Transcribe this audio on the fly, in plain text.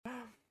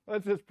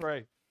Let's just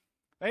pray.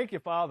 Thank you,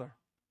 Father,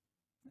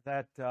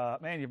 that,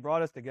 man, you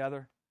brought us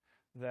together,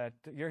 that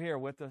you're here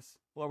with us.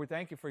 Lord, we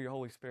thank you for your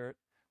Holy Spirit.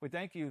 We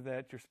thank you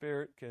that your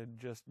Spirit could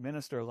just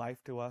minister life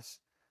to us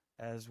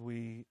as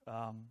we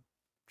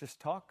just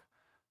talk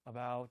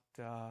about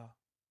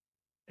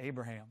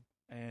Abraham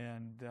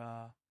and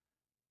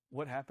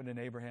what happened in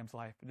Abraham's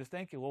life. And just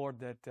thank you, Lord,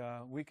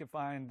 that we could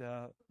find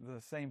the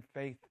same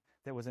faith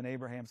that was in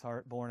Abraham's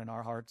heart born in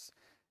our hearts,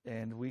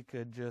 and we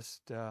could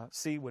just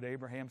see what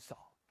Abraham saw.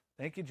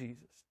 Thank you,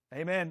 Jesus.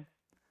 Amen.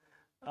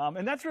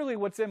 And that's really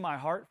what's in my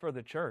heart for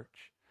the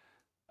church.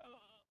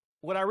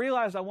 What I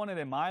realized I wanted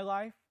in my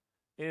life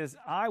is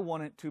I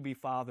wanted to be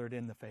fathered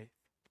in the faith.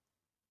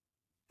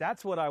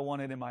 That's what I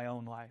wanted in my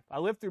own life. I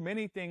lived through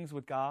many things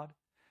with God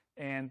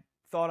and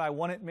thought I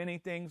wanted many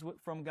things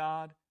from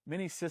God,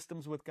 many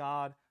systems with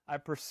God. I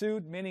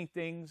pursued many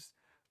things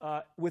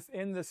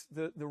within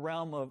the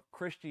realm of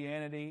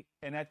Christianity.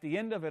 And at the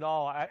end of it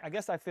all, I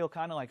guess I feel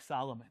kind of like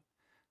Solomon.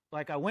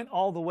 Like I went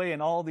all the way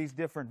in all these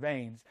different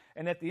veins.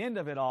 And at the end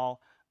of it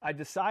all, I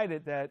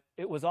decided that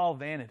it was all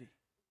vanity.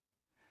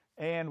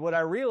 And what I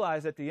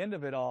realized at the end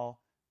of it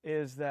all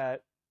is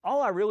that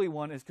all I really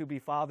want is to be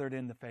fathered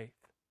in the faith,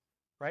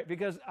 right?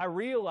 Because I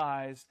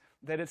realized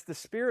that it's the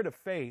spirit of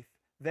faith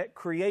that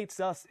creates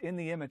us in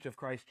the image of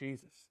Christ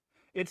Jesus.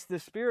 It's the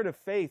spirit of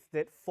faith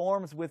that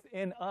forms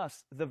within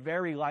us the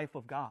very life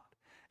of God.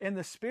 And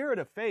the spirit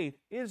of faith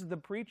is the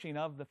preaching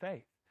of the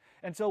faith.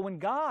 And so when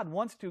God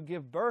wants to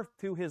give birth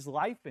to his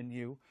life in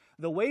you,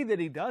 the way that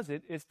he does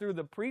it is through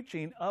the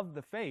preaching of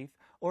the faith,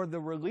 or the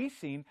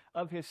releasing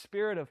of his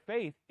spirit of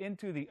faith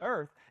into the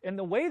earth. And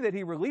the way that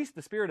he released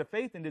the spirit of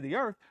faith into the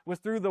earth was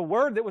through the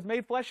word that was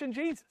made flesh in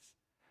Jesus,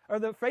 or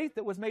the faith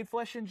that was made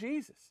flesh in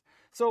Jesus.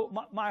 So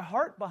my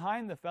heart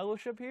behind the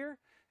fellowship here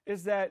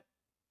is that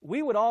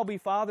we would all be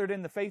fathered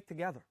in the faith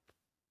together,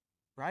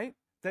 right?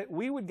 That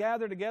we would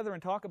gather together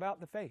and talk about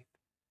the faith,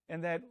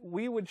 and that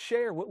we would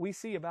share what we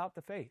see about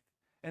the faith.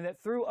 And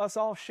that through us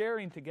all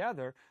sharing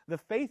together, the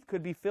faith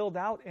could be filled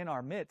out in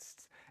our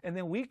midst. And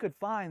then we could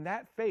find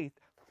that faith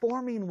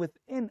forming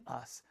within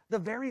us the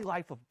very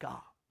life of God,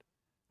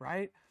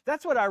 right?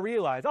 That's what I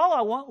realize. All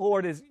I want,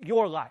 Lord, is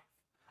your life.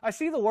 I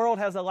see the world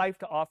has a life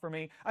to offer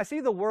me. I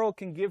see the world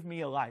can give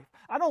me a life.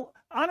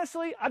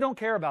 Honestly, I don't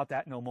care about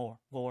that no more,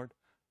 Lord.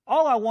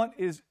 All I want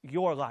is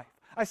your life.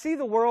 I see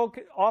the world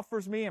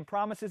offers me and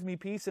promises me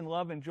peace and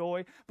love and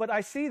joy, but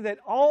I see that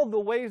all the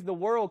ways the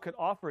world could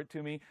offer it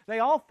to me, they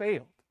all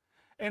failed.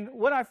 And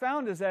what I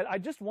found is that I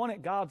just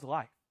wanted God's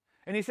life.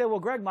 And he said, well,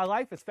 Greg, my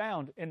life is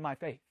found in my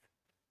faith,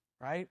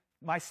 right?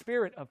 My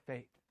spirit of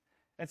faith.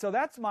 And so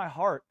that's my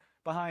heart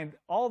behind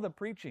all the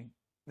preaching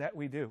that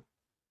we do,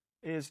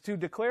 is to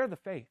declare the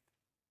faith.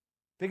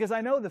 Because I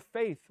know the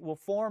faith will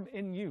form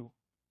in you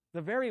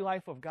the very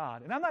life of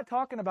God. And I'm not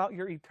talking about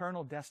your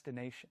eternal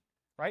destination.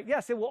 Right?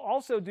 Yes, it will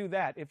also do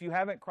that if you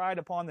haven't cried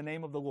upon the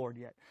name of the Lord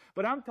yet.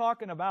 But I'm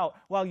talking about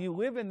while you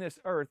live in this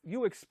earth,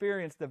 you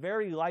experience the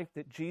very life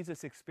that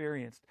Jesus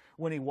experienced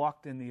when he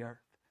walked in the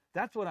earth.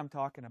 That's what I'm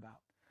talking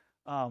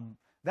about.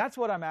 That's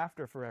what I'm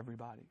after for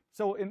everybody.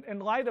 So in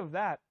light of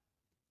that,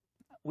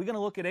 we're going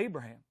to look at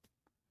Abraham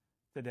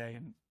today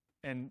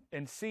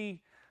and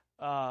see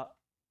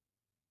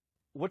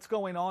what's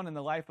going on in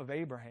the life of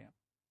Abraham.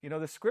 You know,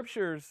 the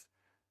scriptures,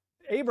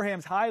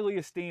 Abraham's highly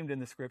esteemed in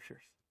the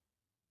scriptures.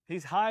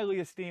 He's highly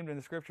esteemed in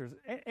the scriptures,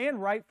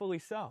 and rightfully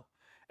so.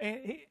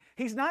 And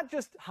he's not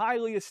just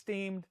highly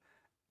esteemed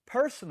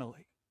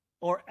personally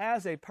or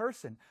as a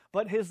person,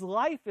 but his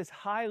life is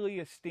highly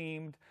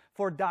esteemed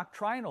for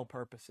doctrinal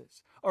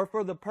purposes, or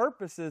for the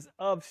purposes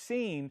of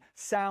seeing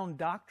sound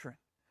doctrine,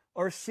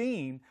 or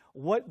seeing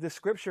what the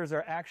scriptures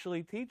are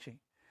actually teaching.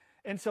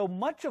 And so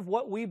much of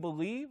what we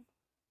believe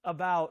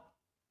about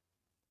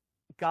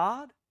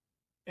God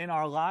and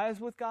our lives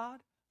with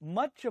God,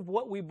 much of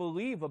what we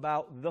believe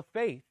about the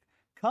faith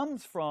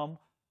comes from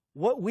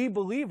what we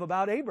believe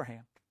about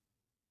Abraham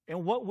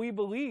and what we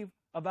believe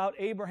about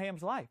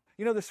Abraham's life.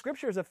 You know, the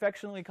scriptures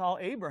affectionately call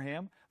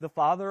Abraham the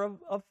father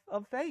of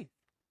faith,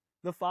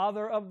 the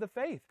father of the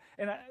faith.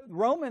 And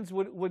Romans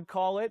would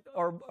call it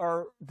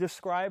or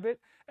describe it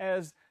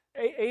as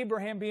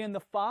Abraham being the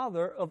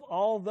father of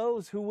all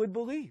those who would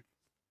believe.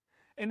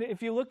 And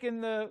if you look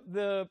in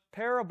the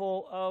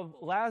parable of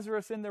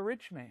Lazarus and the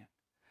rich man,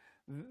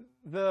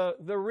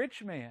 the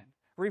rich man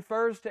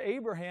refers to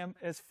Abraham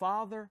as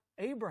Father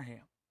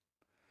Abraham.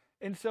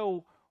 And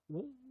so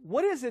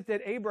what is it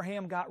that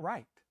Abraham got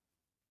right?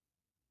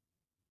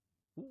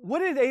 What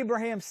did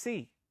Abraham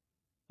see?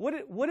 What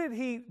did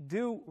he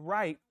do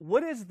right?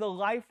 What is the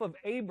life of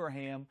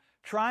Abraham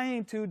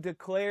trying to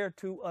declare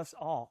to us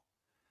all?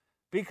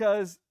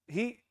 Because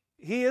he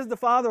is the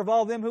father of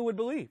all them who would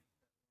believe.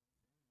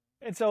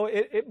 And so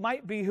it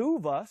might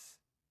behoove us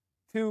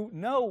to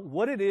know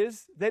what it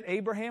is that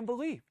Abraham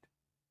believed.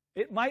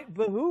 It might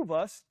behoove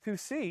us to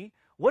see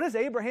what is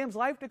Abraham's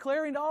life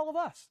declaring to all of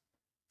us,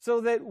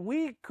 so that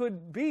we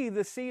could be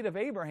the seed of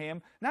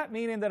Abraham, not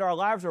meaning that our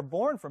lives are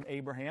born from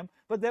Abraham,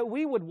 but that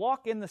we would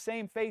walk in the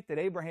same faith that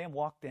Abraham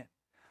walked in.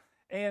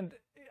 And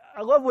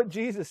I love what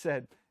Jesus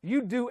said.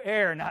 You do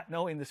err not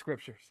knowing the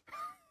Scriptures.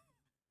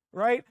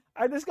 Right?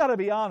 I just got to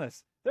be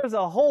honest. There's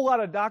a whole lot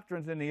of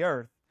doctrines in the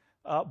earth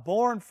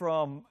born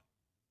from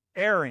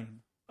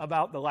erring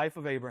about the life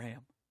of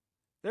Abraham.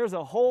 There's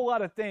a whole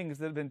lot of things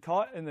that have been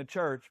taught in the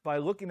church by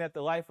looking at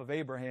the life of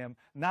Abraham,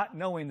 not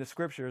knowing the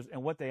Scriptures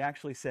and what they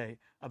actually say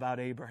about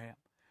Abraham.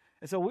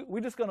 And so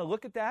we're just going to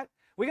look at that.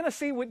 We're going to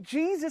see what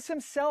Jesus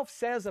himself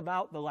says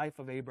about the life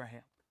of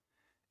Abraham.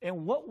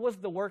 And what was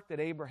the work that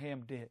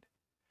Abraham did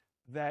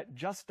that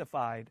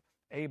justified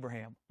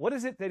Abraham? What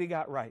is it that he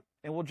got right?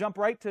 And we'll jump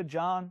right to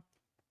John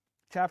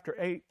chapter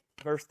 8,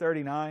 verse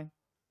 39.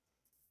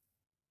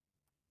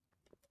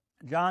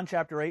 John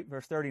chapter 8,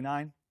 verse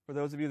 39. For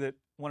those of you that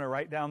want to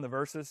write down the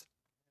verses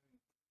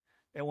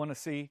and want to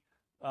see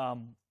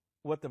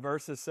what the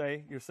verses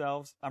say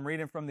yourselves, I'm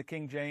reading from the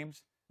King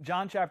James.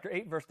 John chapter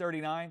 8, verse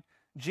 39.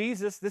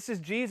 This is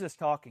Jesus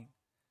talking.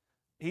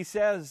 He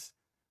says,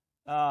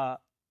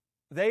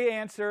 they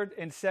answered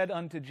and said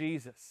unto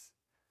Jesus,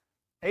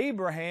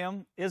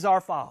 Abraham is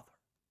our father.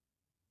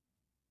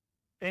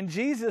 And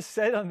Jesus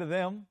said unto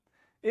them,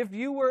 if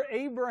you were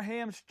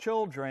Abraham's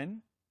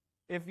children,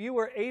 if you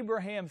were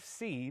Abraham's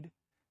seed,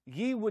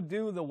 ye would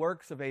do the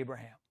works of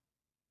Abraham.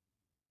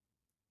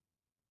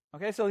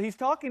 Okay, so he's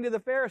talking to the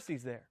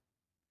Pharisees there.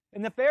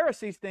 And the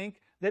Pharisees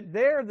think that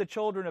they're the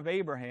children of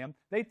Abraham.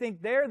 They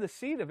think they're the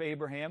seed of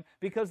Abraham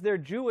because they're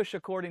Jewish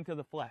according to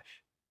the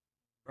flesh.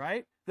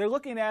 Right? They're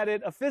looking at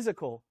it a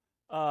physical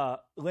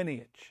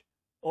lineage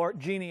or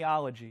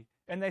genealogy.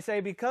 And they say,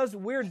 because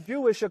we're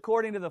Jewish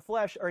according to the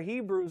flesh, or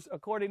Hebrews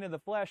according to the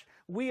flesh,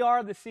 we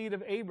are the seed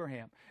of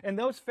Abraham. And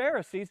those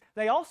Pharisees,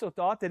 they also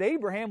thought that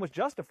Abraham was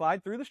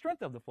justified through the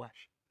strength of the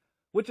flesh,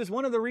 which is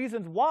one of the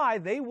reasons why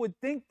they would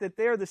think that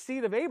they're the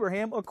seed of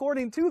Abraham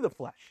according to the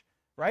flesh,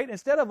 right?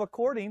 Instead of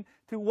according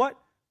to what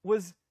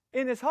was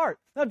in his heart.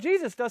 Now,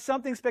 Jesus does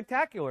something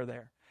spectacular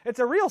there. It's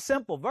a real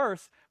simple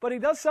verse, but he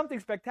does something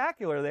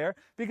spectacular there,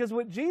 because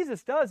what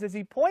Jesus does is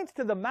he points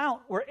to the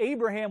mount where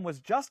Abraham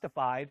was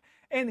justified,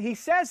 and he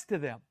says to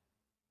them,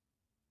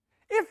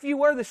 if you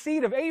were the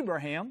seed of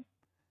Abraham,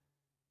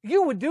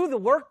 you would do the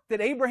work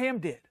that Abraham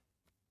did.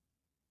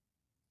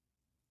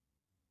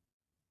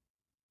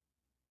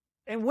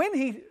 And when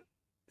he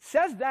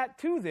says that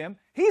to them,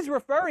 he's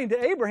referring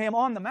to Abraham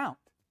on the mount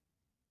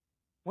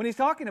when he's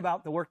talking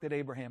about the work that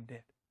Abraham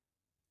did.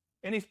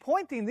 And he's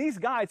pointing these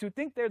guys who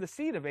think they're the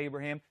seed of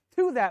Abraham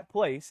to that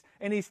place,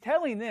 and he's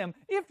telling them,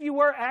 if you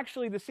were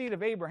actually the seed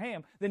of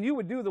Abraham, then you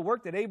would do the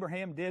work that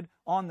Abraham did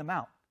on the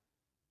mount.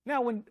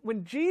 Now,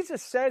 when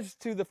Jesus says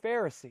to the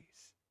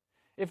Pharisees,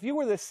 if you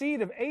were the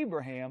seed of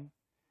Abraham,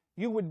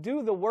 you would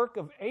do the work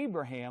of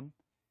Abraham,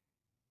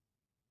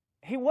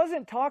 he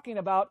wasn't talking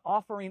about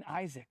offering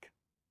Isaac.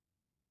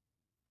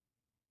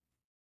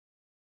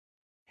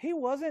 He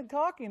wasn't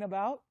talking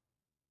about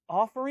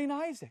offering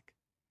Isaac.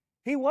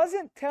 He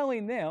wasn't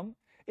telling them,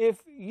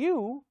 if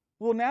you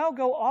will now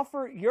go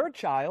offer your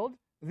child,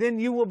 then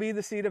you will be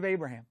the seed of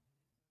Abraham.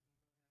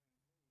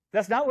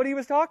 That's not what he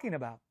was talking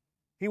about.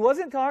 He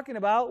wasn't talking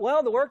about,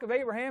 well, the work of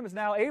Abraham is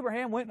now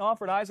Abraham went and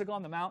offered Isaac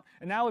on the mount,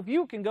 and now if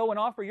you can go and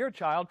offer your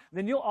child,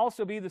 then you'll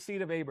also be the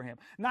seed of Abraham.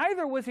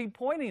 Neither was he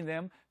pointing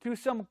them to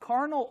some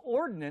carnal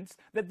ordinance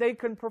that they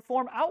can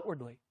perform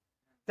outwardly.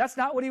 That's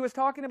not what he was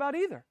talking about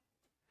either.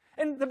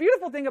 And the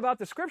beautiful thing about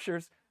the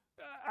Scriptures,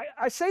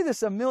 I say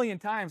this a million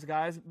times,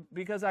 guys,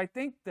 because I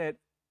think that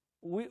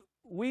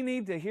we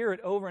need to hear it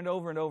over and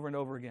over and over and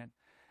over again.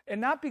 And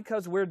not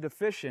because we're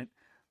deficient,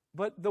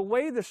 but the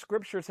way the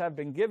Scriptures have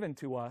been given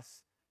to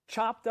us,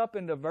 chopped up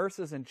into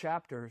verses and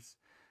chapters,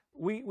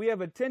 we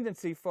have a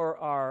tendency for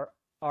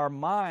our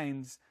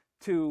minds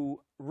to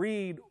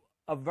read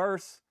a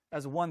verse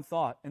as one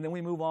thought, and then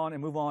we move on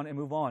and move on and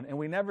move on, and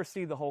we never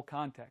see the whole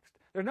context.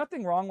 There's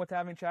nothing wrong with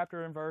having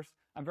chapter and verse.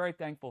 I'm very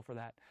thankful for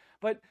that.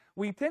 But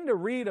we tend to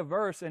read a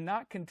verse and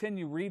not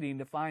continue reading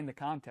to find the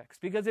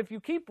context. Because if you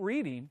keep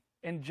reading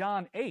in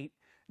John 8,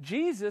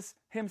 Jesus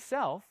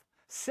himself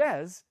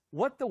says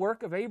what the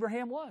work of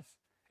Abraham was.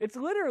 It's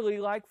literally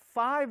like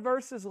 5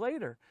 verses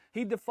later.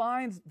 He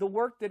defines the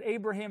work that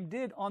Abraham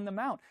did on the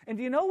mount. And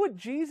do you know what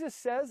Jesus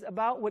says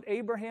about what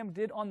Abraham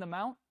did on the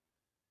mount?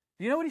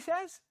 Do you know what he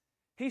says?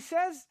 He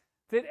says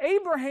that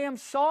Abraham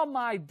saw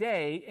my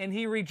day and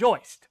he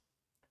rejoiced.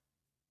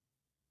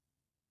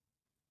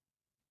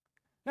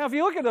 Now, if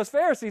you look at those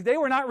Pharisees, they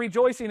were not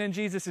rejoicing in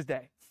Jesus'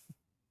 day.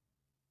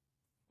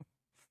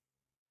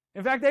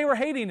 In fact, they were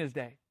hating his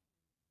day.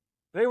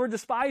 They were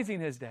despising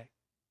his day.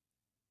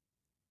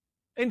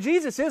 And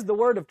Jesus is the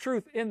word of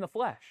truth in the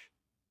flesh.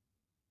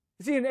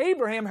 You see, and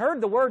Abraham heard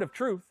the word of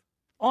truth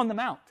on the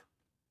mount,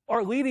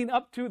 or leading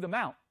up to the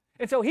mount.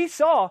 And so he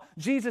saw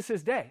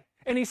Jesus' day.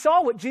 And he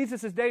saw what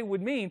Jesus' day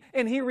would mean,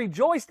 and he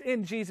rejoiced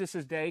in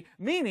Jesus' day,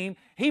 meaning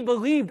he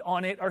believed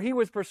on it, or he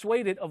was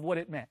persuaded of what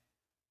it meant.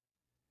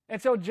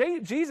 And so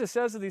Jesus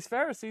says to these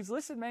Pharisees,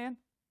 listen, man,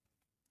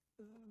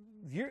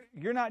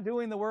 you're not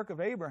doing the work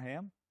of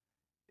Abraham.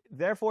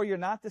 Therefore, you're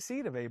not the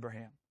seed of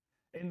Abraham.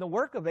 And the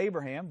work of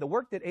Abraham, the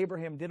work that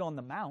Abraham did on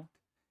the mount,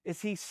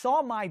 is he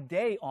saw my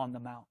day on the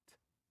mount.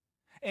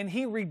 and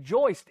he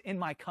rejoiced in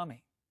my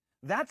coming.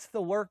 That's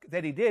the work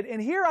that he did.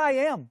 And here I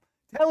am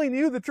telling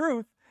you the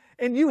truth,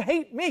 and you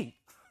hate me.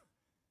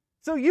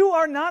 So you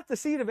are not the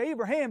seed of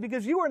Abraham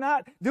because you are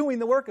not doing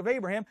the work of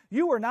Abraham.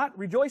 You are not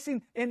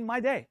rejoicing in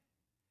my day.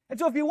 And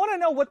so if you want to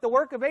know what the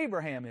work of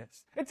Abraham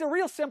is, it's a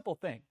real simple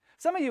thing.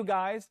 Some of you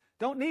guys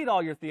don't need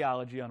all your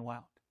theology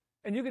unwound,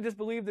 and you can just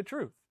believe the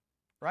truth,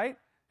 right?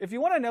 If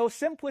you want to know,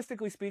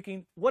 simplistically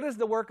speaking, what is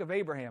the work of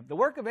Abraham? The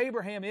work of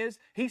Abraham is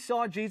he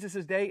saw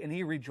Jesus' day and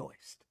he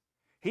rejoiced.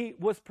 He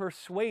was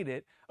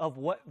persuaded of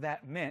what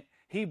that meant.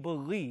 He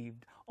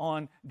believed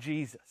on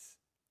Jesus,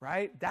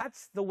 right?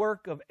 That's the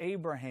work of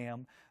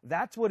Abraham.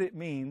 That's what it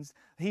means.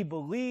 He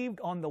believed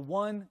on the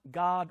one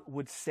God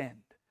would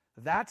send.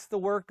 That's the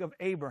work of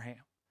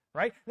Abraham,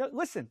 right? Now,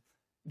 listen,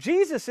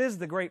 Jesus is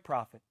the great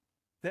prophet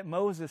that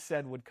Moses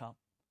said would come.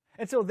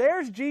 And so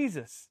there's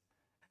Jesus.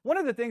 One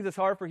of the things that's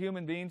hard for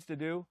human beings to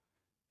do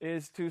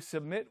is to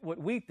submit what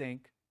we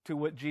think to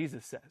what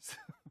Jesus says.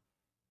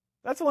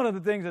 That's one of the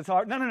things that's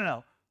hard.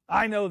 No.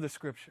 I know the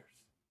Scriptures.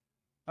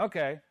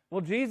 Okay,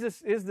 well,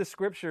 Jesus is the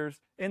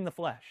Scriptures in the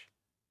flesh.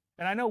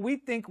 And I know we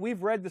think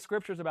we've read the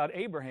Scriptures about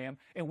Abraham,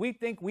 and we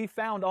think we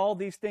found all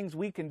these things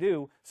we can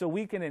do so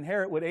we can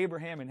inherit what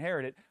Abraham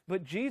inherited.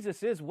 But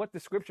Jesus is what the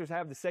Scriptures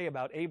have to say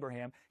about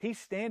Abraham. He's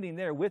standing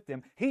there with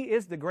them. He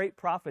is the great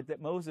prophet that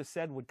Moses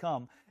said would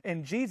come.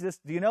 And Jesus,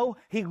 do you know,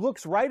 he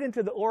looks right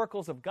into the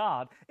oracles of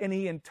God, and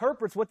he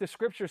interprets what the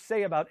Scriptures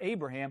say about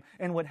Abraham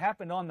and what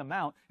happened on the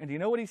mount. And do you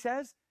know what he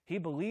says? He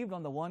believed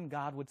on the one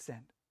God would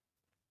send.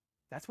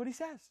 That's what he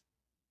says.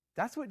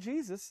 That's what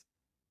Jesus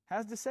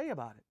has to say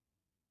about it.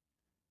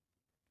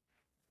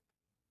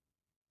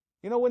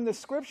 You know, when the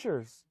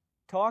Scriptures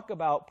talk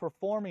about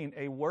performing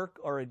a work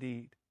or a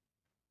deed,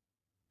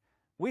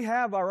 we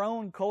have our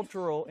own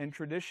cultural and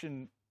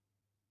traditional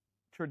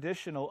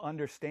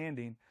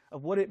understanding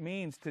of what it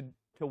means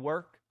to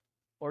work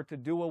or to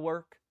do a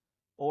work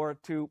or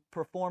to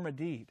perform a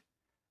deed.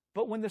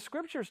 But when the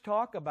Scriptures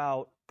talk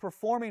about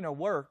performing a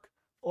work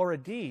or a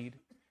deed,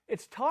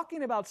 it's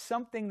talking about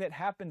something that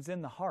happens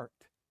in the heart.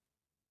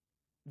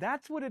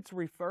 That's what it's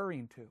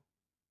referring to.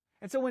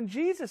 And so when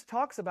Jesus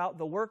talks about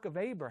the work of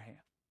Abraham,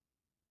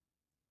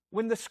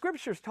 when the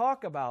Scriptures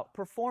talk about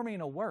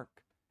performing a work,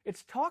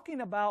 it's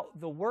talking about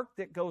the work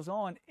that goes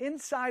on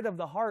inside of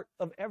the heart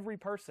of every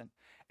person.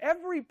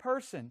 Every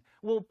person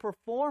will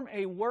perform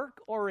a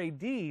work or a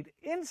deed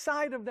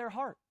inside of their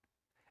heart.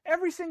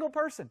 Every single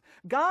person.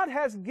 God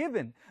has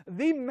given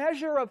the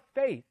measure of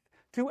faith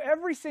to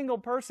every single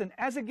person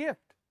as a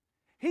gift.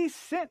 He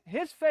sent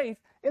His faith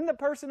in the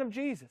person of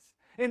Jesus.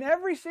 And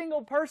every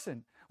single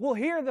person will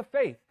hear the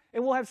faith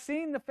and will have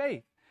seen the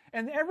faith.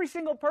 And every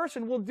single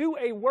person will do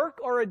a work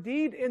or a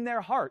deed in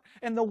their heart.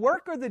 And the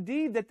work or the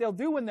deed that they'll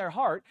do in their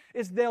heart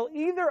is they'll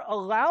either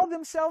allow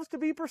themselves to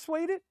be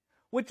persuaded,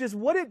 which is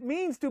what it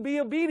means to be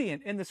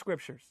obedient in the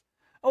Scriptures.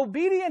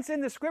 Obedience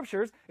in the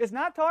Scriptures is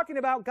not talking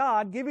about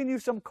God giving you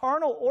some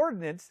carnal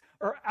ordinance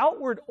or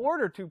outward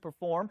order to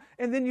perform,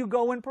 and then you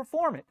go and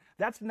perform it.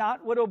 That's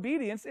not what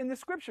obedience in the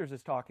Scriptures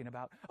is talking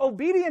about.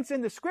 Obedience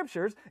in the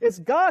Scriptures is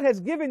God has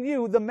given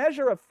you the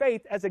measure of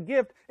faith as a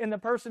gift in the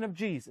person of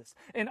Jesus.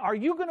 And are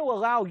you going to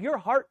allow your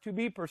heart to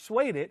be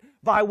persuaded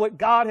by what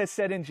God has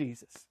said in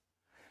Jesus?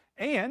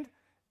 And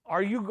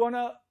are you going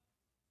to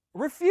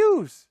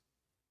refuse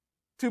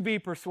to be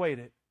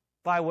persuaded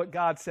by what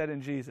God said in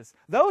Jesus?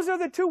 Those are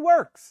the two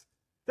works.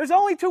 There's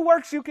only two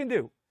works you can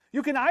do.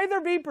 You can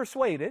either be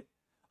persuaded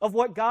of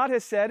what God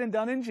has said and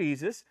done in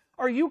Jesus,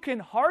 or you can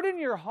harden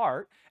your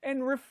heart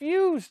and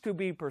refuse to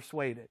be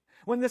persuaded.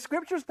 When the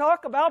Scriptures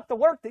talk about the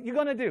work that you're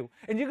going to do,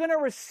 and you're going to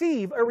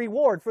receive a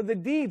reward for the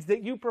deeds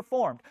that you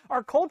performed,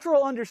 our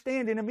cultural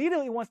understanding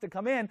immediately wants to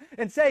come in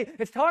and say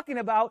it's talking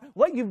about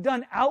what you've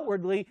done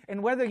outwardly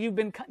and whether you've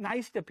been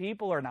nice to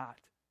people or not.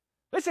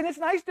 Listen, it's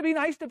nice to be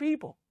nice to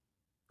people.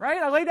 Right?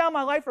 I lay down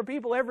my life for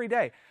people every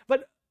day.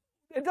 But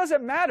it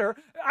doesn't matter.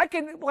 I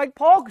can, like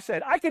Paul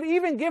said, I can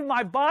even give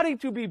my body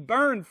to be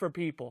burned for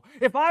people.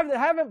 If I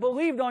haven't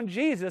believed on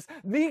Jesus,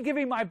 me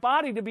giving my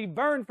body to be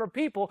burned for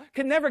people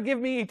can never give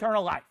me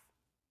eternal life.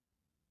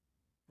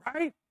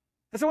 Right?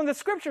 And so when the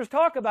Scriptures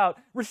talk about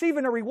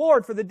receiving a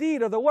reward for the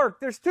deed or the work,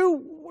 there's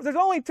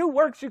only two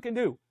works you can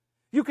do.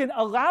 You can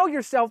allow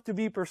yourself to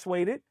be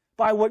persuaded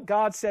by what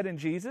God said in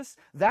Jesus.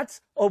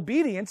 That's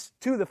obedience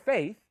to the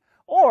faith.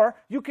 Or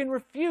you can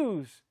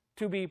refuse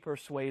to be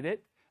persuaded.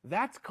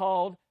 That's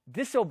called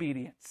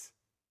disobedience.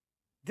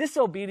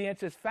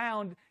 Disobedience is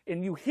found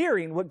in you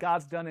hearing what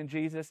God's done in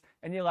Jesus,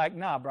 and you're like,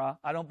 nah, bro,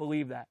 I don't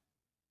believe that.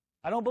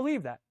 I don't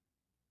believe that.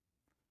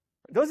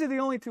 Those are the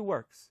only two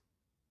works.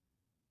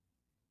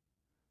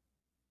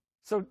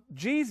 So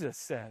Jesus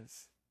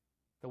says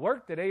the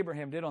work that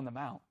Abraham did on the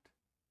mount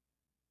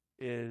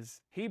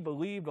is he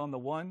believed on the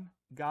one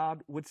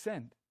God would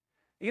send.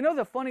 You know,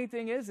 the funny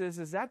thing is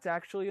that's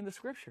actually in the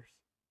Scriptures.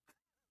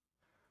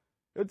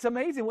 It's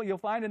amazing what you'll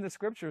find in the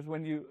Scriptures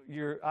when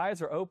your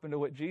eyes are open to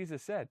what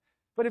Jesus said.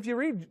 But if you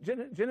read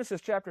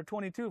Genesis chapter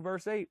 22,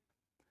 verse 8,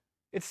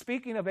 it's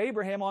speaking of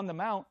Abraham on the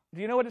mount.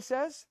 Do you know what it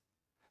says?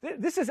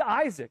 This is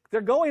Isaac.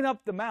 They're going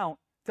up the mount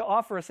to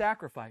offer a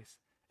sacrifice.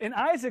 And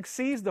Isaac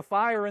sees the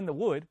fire in the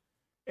wood,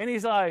 and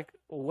he's like,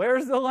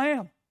 where's the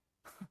lamb?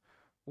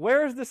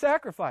 Where's the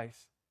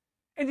sacrifice?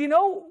 And you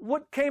know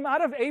what came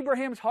out of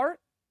Abraham's heart?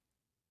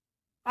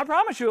 I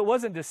promise you it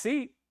wasn't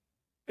deceit.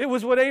 It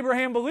was what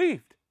Abraham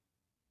believed.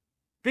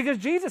 Because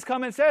Jesus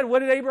come and said, what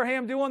did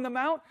Abraham do on the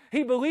mount?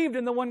 He believed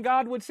in the one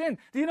God would send.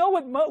 Do you know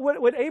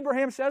what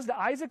Abraham says to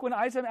Isaac when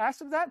Isaac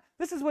asked him that?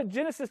 This is what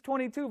Genesis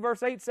 22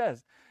 verse 8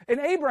 says.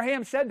 And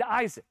Abraham said to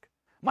Isaac,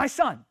 my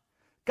son,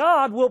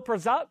 God will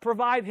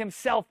provide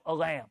himself a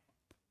lamb.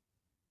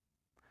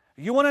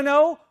 You want to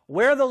know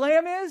where the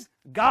lamb is?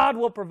 God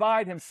will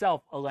provide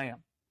himself a lamb.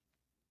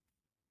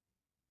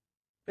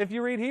 If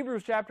you read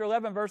Hebrews chapter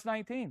 11 verse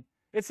 19,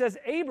 it says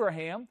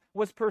Abraham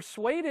was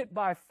persuaded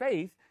by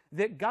faith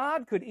that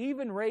God could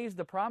even raise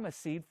the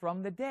promised seed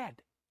from the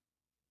dead.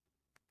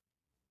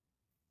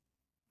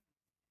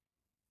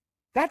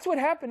 That's what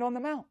happened on the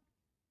mount.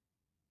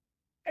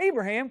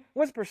 Abraham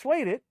was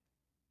persuaded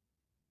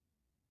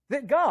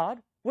that God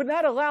would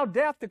not allow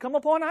death to come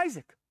upon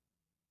Isaac.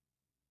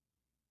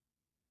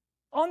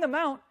 On the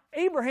mount,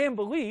 Abraham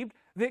believed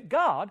that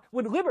God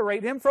would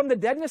liberate him from the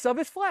deadness of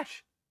his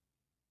flesh.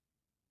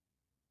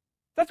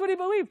 That's what he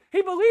believed.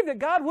 He believed that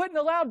God wouldn't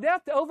allow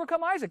death to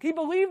overcome Isaac. He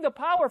believed the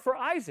power for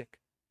Isaac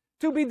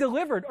to be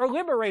delivered or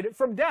liberated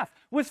from death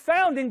was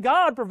found in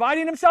God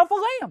providing himself a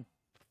lamb.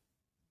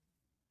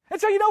 And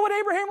so you know what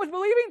Abraham was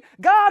believing?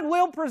 God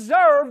will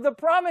preserve the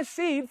promised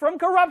seed from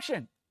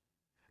corruption.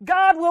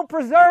 God will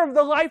preserve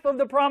the life of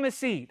the promised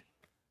seed.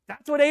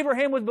 That's what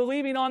Abraham was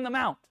believing on the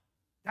mount.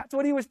 That's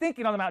what he was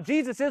thinking on the mount.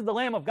 Jesus is the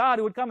Lamb of God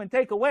who would come and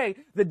take away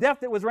the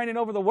death that was reigning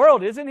over the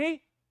world, isn't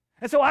he?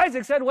 And so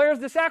Isaac said, where's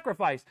the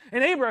sacrifice?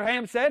 And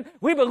Abraham said,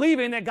 we believe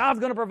in that God's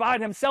going to provide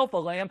himself a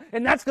lamb,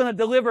 and that's going to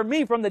deliver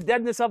me from the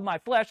deadness of my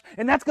flesh,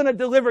 and that's going to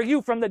deliver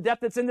you from the death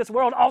that's in this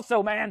world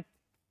also, man.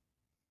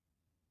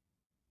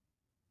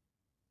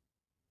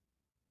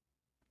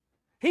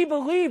 He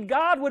believed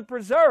God would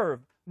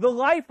preserve the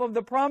life of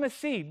the promised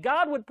seed.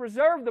 God would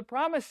preserve the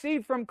promised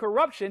seed from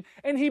corruption,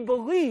 and he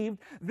believed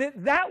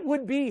that that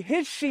would be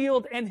his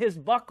shield and his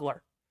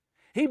buckler.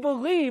 He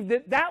believed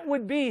that that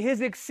would be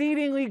his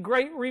exceedingly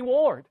great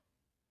reward.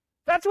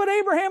 That's what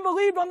Abraham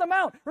believed on the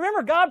mount.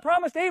 Remember, God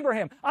promised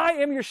Abraham, I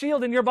am your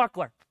shield and your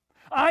buckler.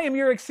 I am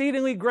your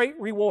exceedingly great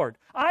reward.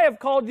 I have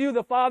called you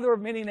the father of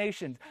many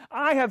nations.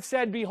 I have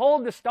said,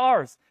 behold the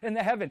stars in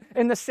the heaven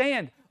and the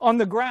sand on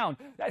the ground.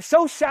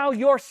 So shall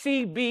your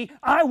seed be.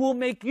 I will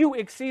make you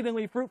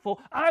exceedingly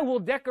fruitful. I will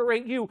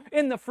decorate you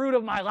in the fruit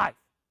of my life.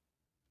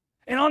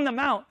 And on the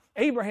mount,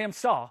 Abraham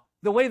saw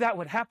the way that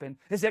would happen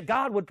is that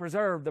God would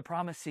preserve the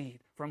promised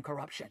seed from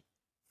corruption.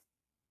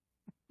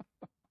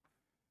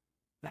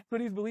 That's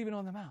what he's believing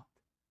on the mount.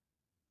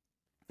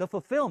 The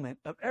fulfillment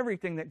of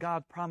everything that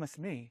God promised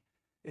me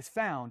is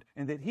found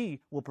in that he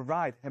will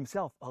provide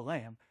himself a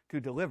lamb to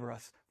deliver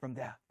us from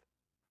death.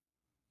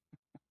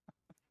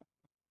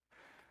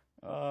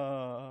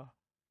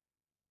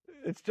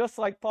 It's just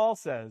like Paul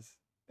says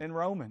in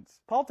Romans.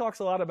 Paul talks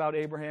a lot about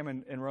Abraham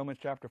in Romans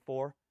chapter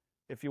 4,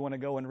 if you want to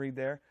go and read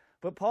there.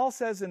 But Paul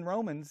says in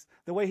Romans,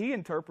 the way he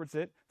interprets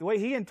it, the way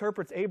he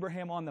interprets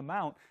Abraham on the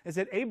mount, is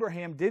that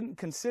Abraham didn't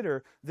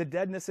consider the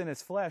deadness in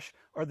his flesh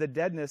or the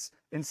deadness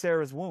in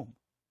Sarah's womb.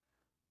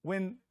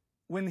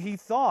 When he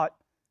thought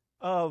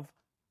of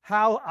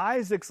how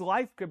Isaac's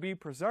life could be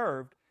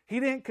preserved, he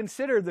didn't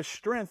consider the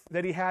strength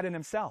that he had in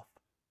himself.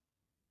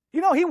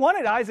 You know, he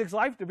wanted Isaac's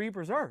life to be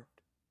preserved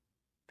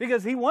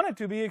because he wanted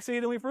to be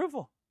exceedingly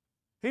fruitful.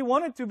 He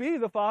wanted to be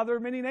the father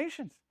of many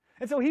nations.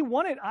 And so he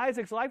wanted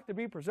Isaac's life to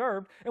be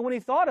preserved. And when he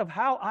thought of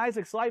how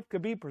Isaac's life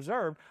could be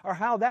preserved or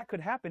how that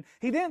could happen,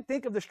 he didn't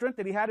think of the strength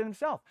that he had in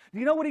himself. Do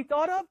you know what he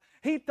thought of?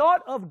 He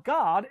thought of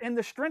God and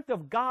the strength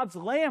of God's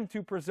lamb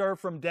to preserve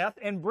from death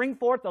and bring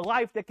forth a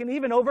life that can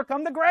even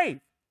overcome the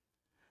grave.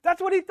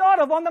 That's what he thought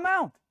of on the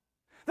mount.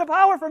 The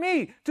power for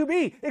me to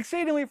be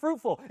exceedingly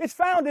fruitful is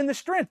found in the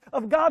strength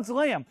of God's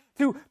lamb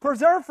to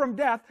preserve from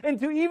death and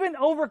to even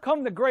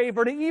overcome the grave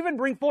or to even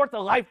bring forth a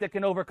life that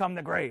can overcome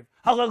the grave.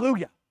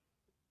 Hallelujah.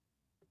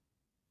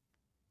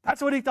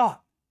 That's what he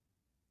thought.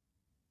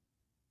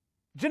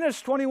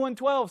 Genesis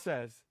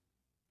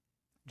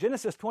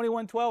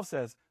 21:12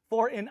 says,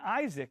 for in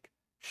Isaac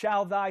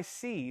shall thy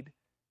seed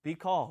be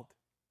called.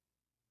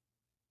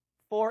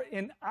 For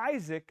in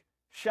Isaac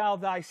shall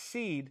thy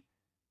seed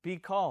be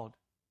called.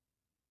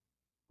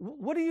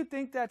 What do you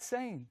think that's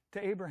saying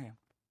to Abraham?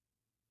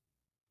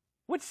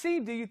 What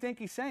seed do you think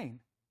he's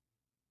saying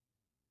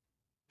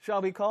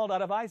shall be called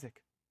out of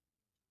Isaac?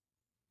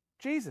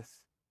 Jesus.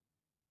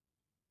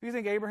 Do you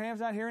think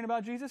Abraham's not hearing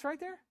about Jesus right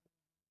there?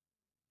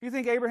 Do you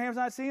think Abraham's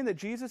not seeing that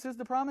Jesus is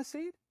the promised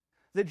seed?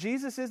 That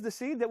Jesus is the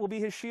seed that will be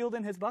his shield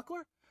and his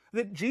buckler?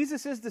 That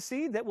Jesus is the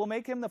seed that will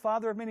make him the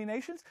father of many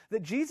nations?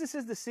 That Jesus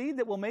is the seed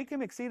that will make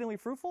him exceedingly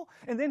fruitful?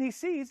 And then he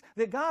sees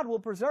that God will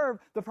preserve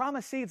the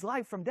promised seed's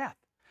life from death.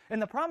 And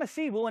the promised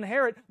seed will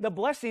inherit the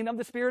blessing of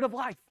the Spirit of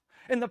life.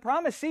 And the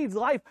promised seed's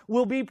life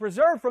will be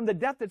preserved from the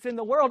death that's in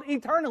the world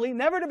eternally,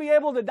 never to be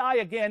able to die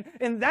again.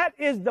 And that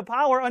is the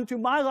power unto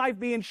my life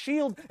being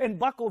shielded and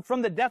buckled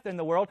from the death in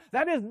the world.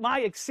 That is my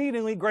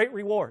exceedingly great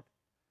reward.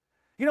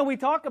 You know, we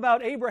talk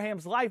about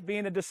Abraham's life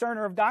being a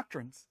discerner of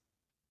doctrines.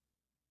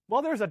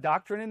 Well, there's a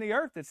doctrine in the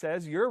earth that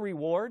says your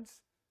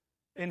rewards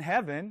in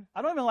heaven,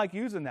 I don't even like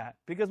using that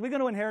because we're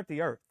going to inherit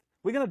the earth.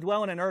 We're going to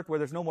dwell in an earth where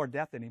there's no more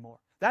death anymore.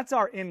 That's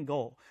our end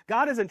goal.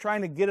 God isn't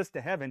trying to get us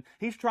to heaven.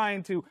 He's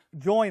trying to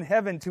join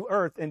heaven to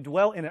earth and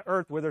dwell in an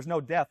earth where there's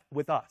no death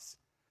with us.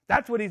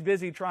 That's what he's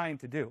busy trying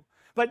to do.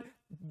 But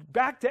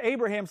back to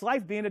Abraham's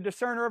life being a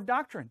discerner of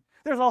doctrine.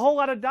 There's a whole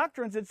lot of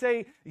doctrines that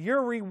say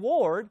your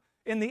reward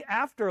in the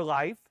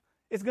afterlife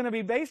is going to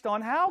be based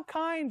on how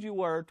kind you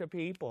were to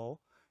people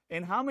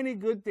and how many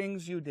good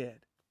things you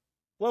did.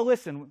 Well,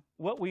 listen,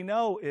 what we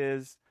know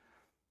is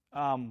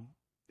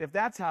if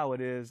that's how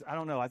it is, I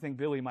don't know. I think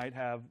Billy might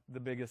have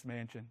the biggest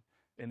mansion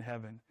in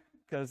heaven.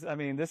 Because, I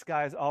mean, this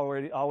guy's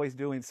always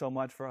doing so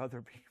much for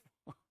other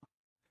people.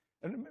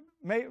 And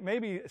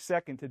maybe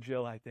second to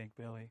Jill, I think,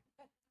 Billy.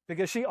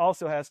 Because she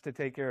also has to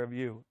take care of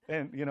you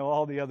and, you know,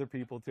 all the other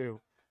people too,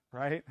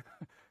 right?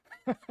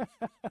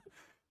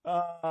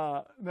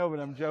 No, but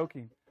I'm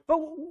joking. But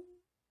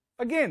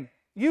again,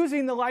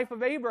 using the life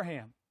of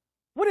Abraham.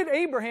 What did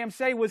Abraham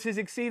say was his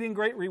exceeding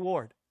great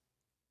reward?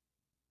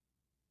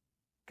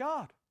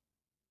 God.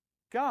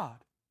 God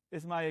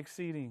is my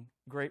exceeding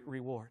great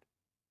reward.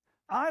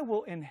 I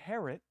will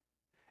inherit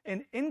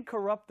an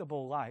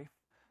incorruptible life.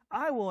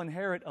 I will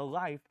inherit a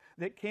life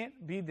that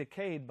can't be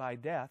decayed by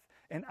death,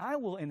 and I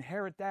will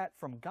inherit that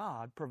from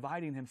God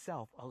providing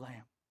himself a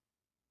lamb.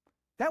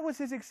 That was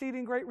his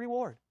exceeding great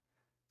reward.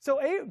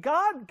 So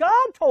God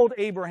told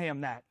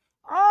Abraham that.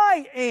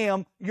 I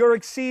am your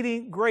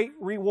exceeding great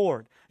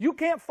reward. You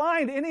can't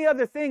find any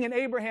other thing in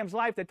Abraham's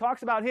life that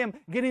talks about him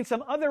getting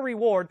some other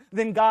reward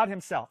than God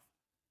himself.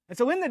 And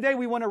so in the day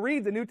we want to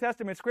read the New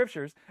Testament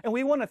scriptures and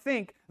we want to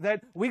think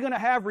that we're going to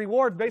have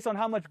rewards based on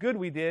how much good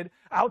we did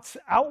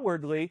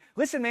outwardly.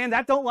 Listen, man,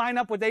 that don't line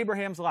up with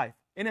Abraham's life.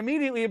 And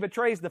immediately it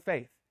betrays the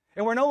faith.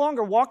 And we're no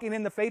longer walking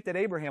in the faith that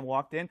Abraham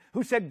walked in,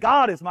 who said,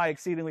 God is my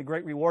exceedingly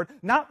great reward,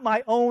 not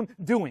my own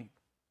doing.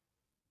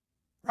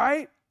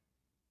 Right?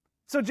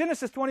 So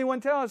Genesis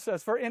 21 tells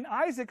us, for in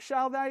Isaac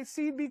shall thy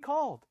seed be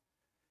called.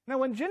 Now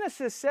when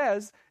Genesis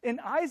says, in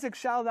Isaac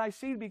shall thy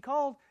seed be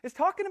called, it's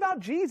talking about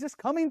Jesus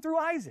coming through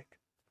Isaac.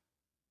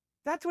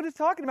 That's what it's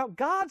talking about.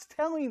 God's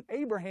telling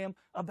Abraham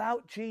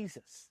about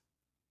Jesus.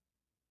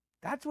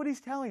 That's what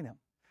he's telling him.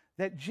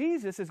 That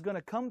Jesus is going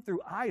to come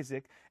through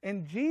Isaac,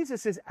 and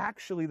Jesus is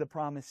actually the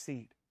promised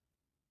seed.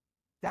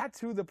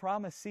 That's who the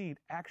promised seed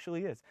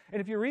actually is.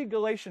 And if you read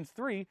Galatians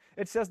 3,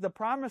 it says the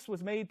promise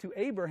was made to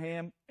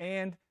Abraham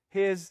and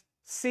his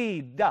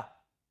seed.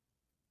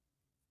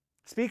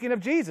 Speaking of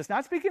Jesus,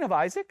 not speaking of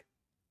Isaac.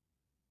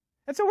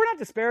 And so we're not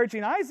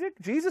disparaging Isaac.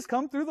 Jesus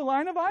come through the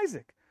line of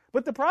Isaac.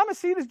 But the promised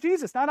seed is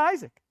Jesus, not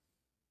Isaac.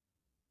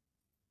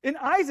 In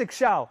Isaac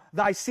shall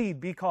thy seed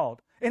be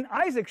called. In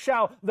Isaac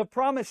shall the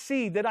promised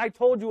seed that I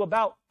told you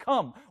about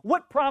come.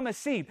 What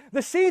promised seed?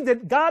 The seed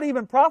that God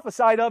even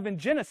prophesied of in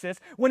Genesis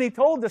when he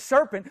told the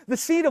serpent, the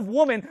seed of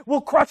woman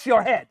will crush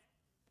your head.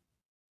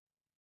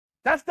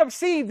 That's the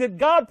seed that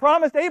God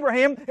promised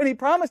Abraham, and he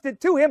promised it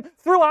to him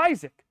through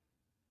Isaac.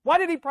 Why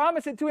did he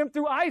promise it to him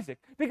through Isaac?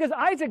 Because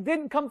Isaac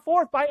didn't come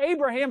forth by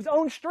Abraham's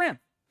own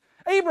strength.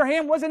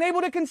 Abraham wasn't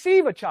able to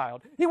conceive a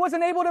child. He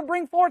wasn't able to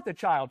bring forth a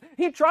child.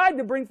 He tried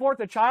to bring forth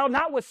a child,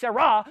 not with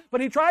Sarah, but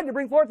he tried to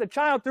bring forth a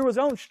child through his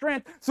own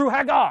strength, through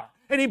Hagar.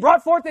 And he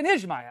brought forth an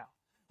Ishmael.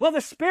 Well,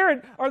 the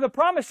spirit or the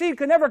promised seed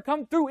could never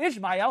come through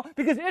Ishmael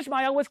because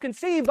Ishmael was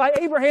conceived by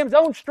Abraham's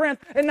own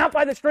strength and not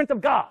by the strength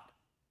of God.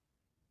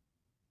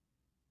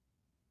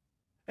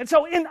 And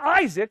so in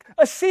Isaac,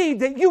 a seed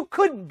that you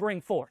couldn't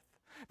bring forth.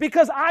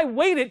 Because I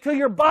waited till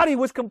your body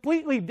was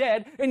completely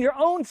dead and your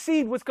own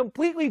seed was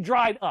completely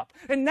dried up.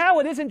 And now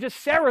it isn't just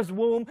Sarah's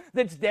womb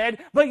that's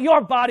dead, but your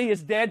body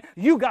is dead.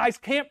 You guys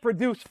can't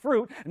produce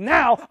fruit.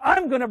 Now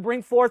I'm going to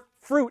bring forth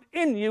fruit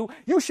in you.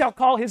 You shall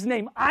call his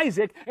name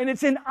Isaac, and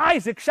it's in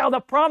Isaac shall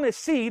the promised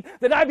seed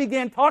that I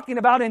began talking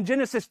about in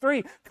Genesis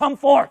 3 come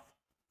forth.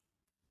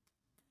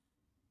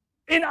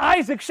 In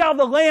Isaac shall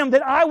the lamb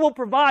that I will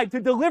provide to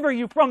deliver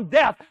you from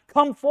death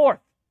come forth.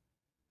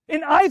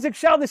 In Isaac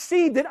shall the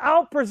seed that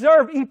I'll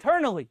preserve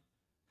eternally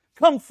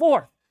come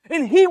forth.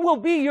 And he will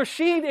be your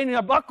shield and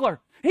your buckler.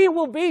 He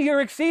will be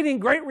your exceeding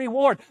great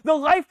reward. The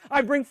life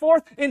I bring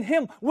forth in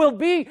him will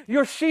be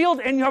your shield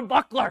and your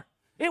buckler.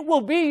 It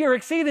will be your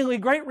exceedingly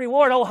great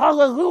reward. Oh,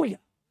 hallelujah.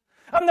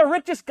 I'm the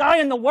richest guy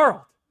in the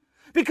world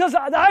because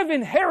I've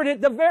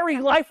inherited the very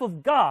life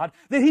of God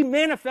that he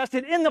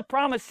manifested in the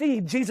promised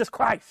seed, Jesus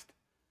Christ.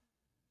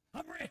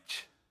 I'm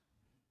rich.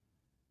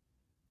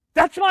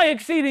 That's my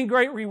exceeding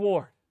great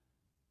reward.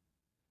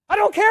 I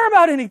don't care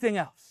about anything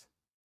else.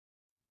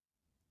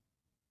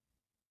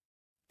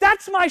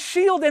 That's my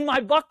shield and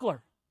my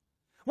buckler.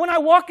 When I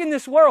walk in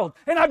this world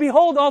and I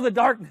behold all the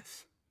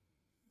darkness,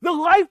 The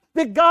life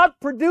that God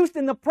produced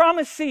in the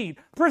promised seed,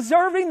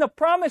 preserving the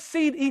promised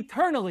seed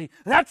eternally.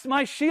 That's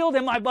my shield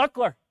and my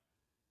buckler.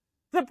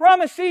 The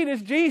promised seed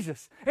is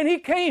Jesus. And He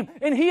came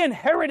and He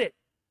inherited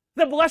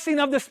the blessing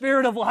of the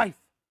Spirit of life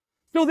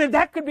so that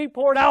that could be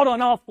poured out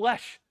on all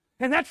flesh.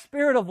 And that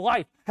Spirit of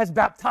life has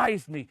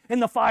baptized me in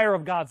the fire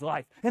of God's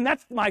life. And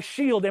that's my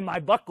shield and my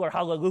buckler.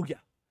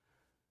 Hallelujah.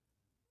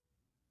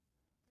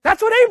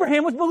 That's what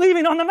Abraham was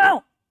believing on the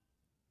mount.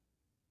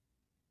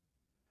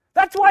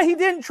 That's why he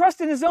didn't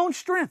trust in his own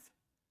strength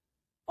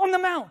on the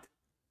mount.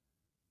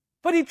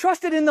 But he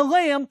trusted in the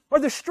Lamb, or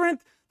the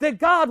strength that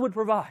God would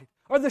provide,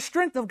 or the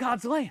strength of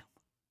God's Lamb.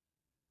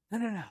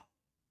 No.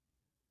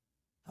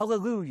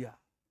 Hallelujah.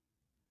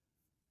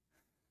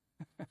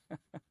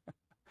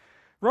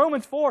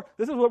 Romans 4,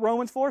 this is what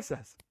Romans 4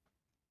 says.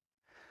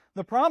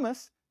 The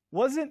promise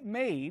wasn't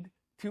made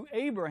to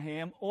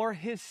Abraham or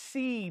his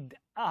seed.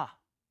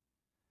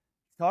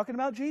 Talking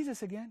about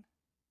Jesus again.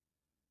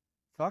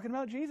 Talking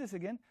about Jesus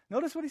again.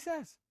 Notice what he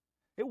says.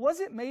 It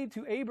wasn't made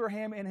to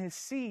Abraham and his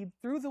seed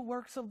through the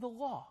works of the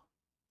law,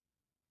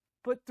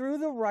 but through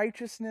the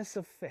righteousness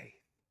of faith.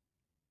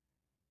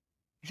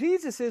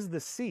 Jesus is the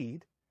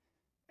seed,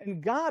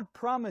 and God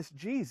promised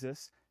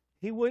Jesus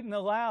He wouldn't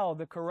allow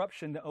the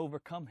corruption to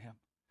overcome Him.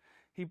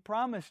 He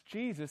promised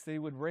Jesus that He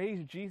would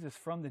raise Jesus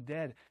from the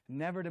dead,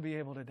 never to be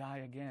able to die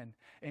again,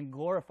 in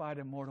glorified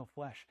immortal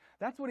flesh.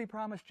 That's what He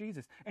promised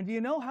Jesus. And do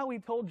you know how He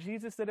told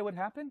Jesus that it would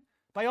happen?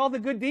 By all the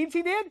good deeds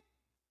He did?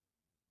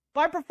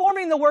 By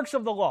performing the works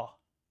of the law.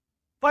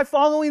 By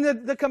following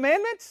the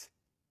commandments?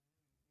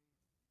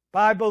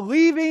 By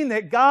believing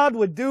that God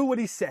would do what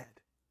He said.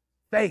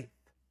 Faith.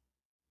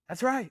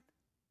 That's right.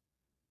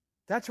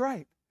 That's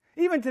right.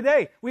 Even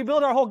today, we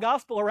build our whole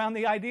gospel around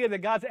the idea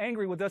that God's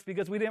angry with us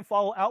because we didn't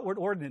follow outward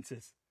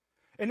ordinances.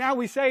 And now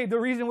we say the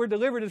reason we're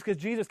delivered is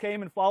because Jesus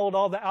came and followed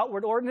all the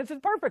outward ordinances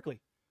perfectly.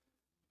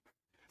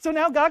 So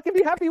now God can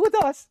be happy with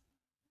us.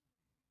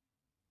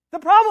 The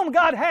problem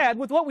God had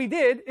with what we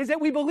did is that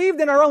we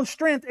believed in our own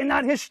strength and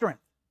not His strength.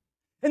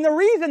 And the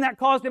reason that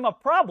caused Him a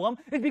problem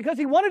is because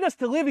He wanted us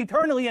to live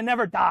eternally and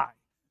never die.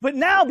 But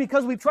now,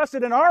 because we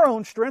trusted in our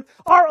own strength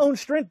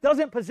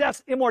doesn't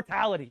possess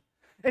immortality.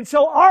 And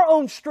so our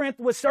own strength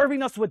was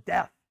serving us with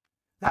death.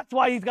 That's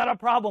why He's got a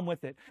problem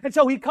with it. And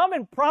so He come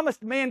and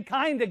promised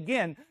mankind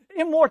again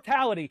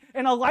immortality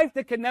and a life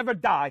that can never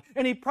die.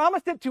 And He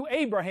promised it to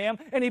Abraham,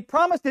 and He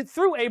promised it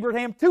through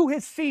Abraham to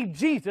his seed,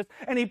 Jesus,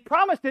 and He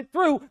promised it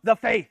through the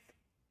faith.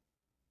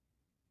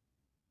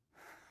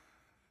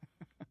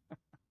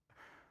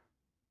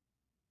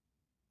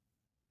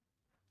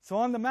 So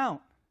on the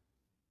mount,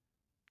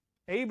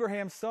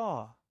 Abraham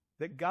saw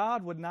that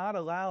God would not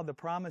allow the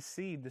promised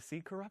seed to see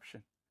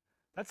corruption.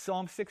 That's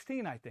Psalm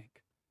 16, I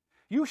think.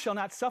 You shall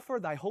not suffer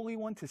thy Holy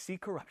One to see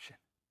corruption.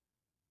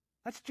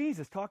 That's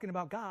Jesus talking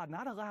about God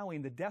not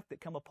allowing the death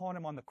that come upon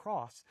Him on the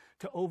cross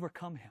to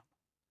overcome Him.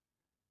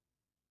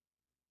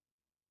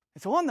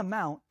 And so on the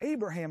mount,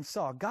 Abraham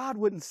saw God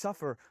wouldn't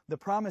suffer the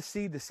promised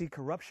seed to see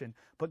corruption,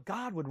 but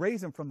God would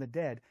raise him from the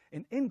dead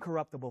in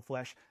incorruptible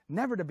flesh,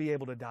 never to be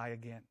able to die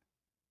again.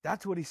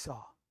 That's what he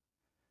saw.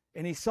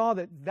 And he saw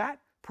that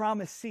that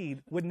promised seed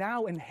would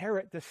now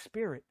inherit the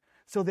Spirit,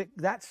 so that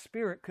that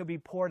Spirit could be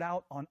poured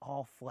out on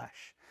all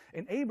flesh.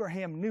 And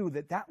Abraham knew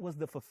that that was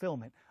the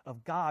fulfillment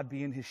of God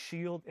being his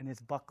shield and his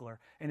buckler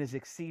and his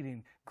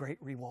exceeding great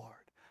reward.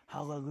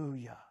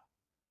 Hallelujah.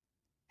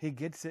 He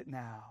gets it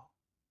now.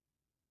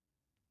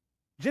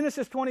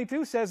 Genesis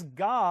 22 says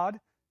God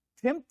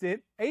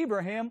tempted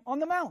Abraham on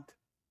the mount.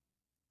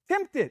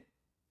 Tempted.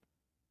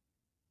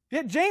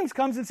 Yet James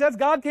comes and says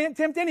God can't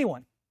tempt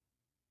anyone.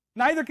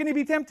 Neither can He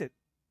be tempted.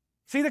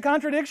 See the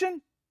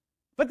contradiction?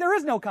 But there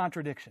is no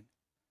contradiction.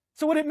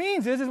 So what it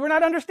means is we're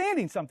not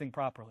understanding something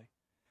properly.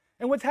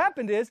 And what's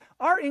happened is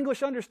our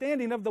English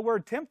understanding of the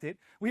word tempted,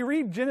 we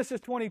read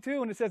Genesis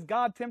 22 and it says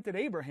God tempted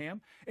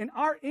Abraham, and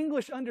our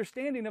English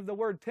understanding of the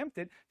word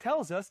tempted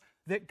tells us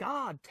that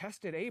God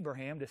tested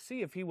Abraham to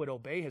see if he would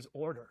obey His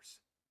orders.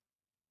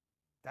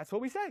 That's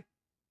what we say.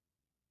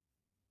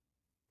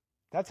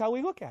 That's how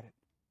we look at it.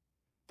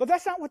 But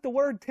that's not what the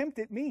word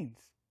tempted means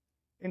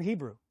in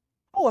Hebrew.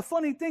 Oh, a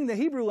funny thing, the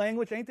Hebrew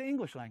language ain't the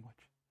English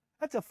language.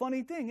 That's a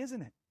funny thing,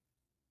 isn't it?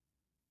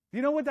 Do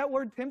you know what that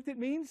word tempted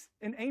means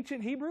in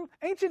ancient Hebrew?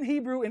 Ancient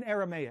Hebrew and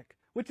Aramaic,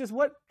 which is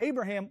what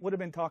Abraham would have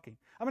been talking.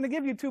 I'm going to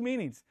give you two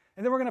meanings,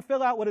 and then we're going to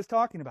fill out what it's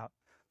talking about.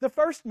 The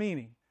first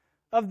meaning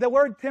of the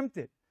word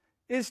tempted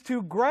is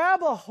to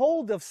grab a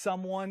hold of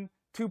someone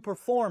to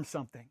perform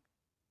something.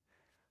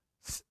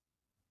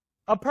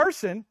 A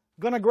person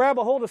going to grab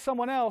a hold of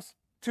someone else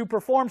to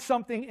perform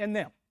something in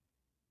them.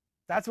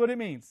 That's what it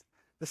means.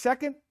 The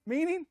second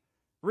meaning,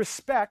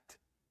 respect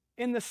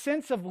in the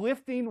sense of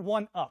lifting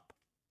one up.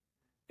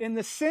 In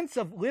the sense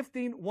of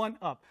lifting one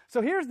up.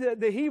 So here's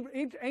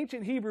the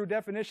ancient Hebrew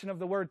definition of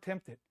the word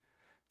tempted.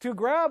 To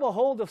grab a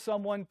hold of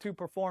someone to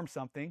perform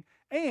something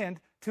and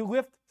to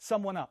lift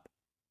someone up.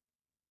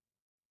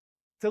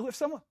 To lift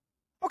someone.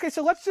 Okay,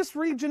 so let's just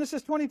read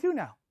Genesis 22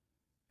 now.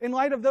 In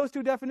light of those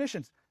two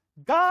definitions.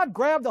 God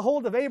grabbed a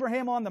hold of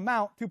Abraham on the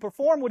mount to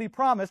perform what he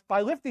promised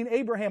by lifting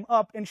Abraham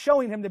up and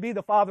showing him to be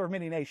the father of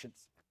many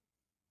nations.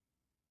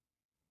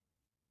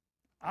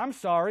 I'm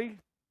sorry,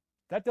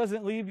 that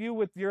doesn't leave you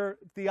with your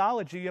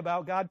theology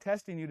about God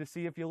testing you to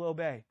see if you'll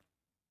obey.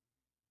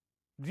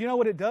 Do you know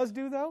what it does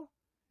do, though?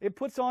 It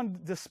puts on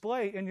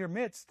display in your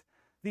midst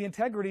the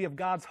integrity of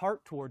God's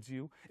heart towards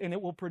you, and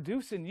it will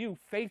produce in you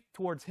faith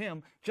towards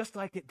him, just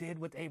like it did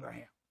with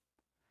Abraham,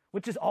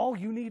 which is all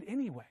you need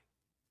anyway.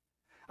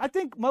 I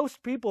think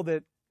most people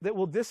that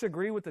will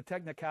disagree with the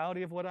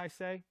technicality of what I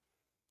say,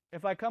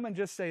 if I come and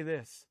just say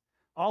this,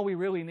 all we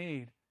really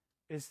need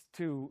is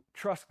to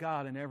trust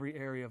God in every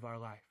area of our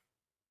life.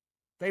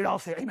 They'd all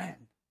say, amen.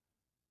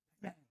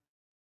 Amen.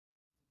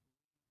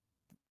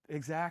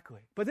 Exactly.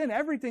 But then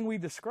everything we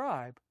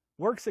describe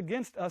works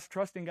against us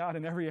trusting God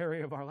in every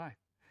area of our life.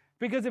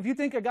 Because if you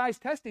think a guy's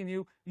testing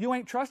you, you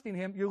ain't trusting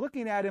him. You're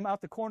looking at him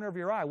out the corner of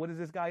your eye. What is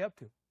this guy up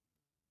to?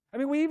 I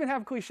mean, we even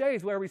have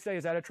cliches where we say,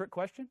 is that a trick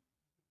question?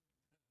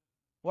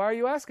 Why are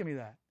you asking me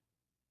that?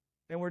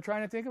 And we're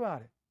trying to think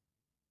about it.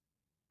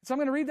 So I'm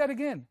going to read that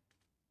again.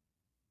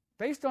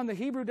 Based on the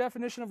Hebrew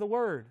definition of the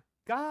word,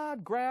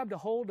 God grabbed a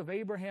hold of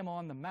Abraham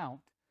on the mount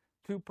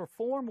to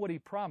perform what he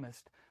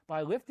promised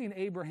by lifting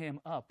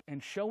Abraham up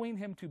and showing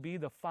him to be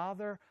the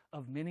father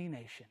of many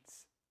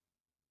nations.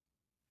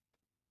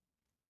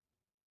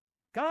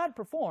 God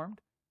performed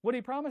what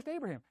he promised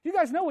Abraham. You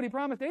guys know what he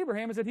promised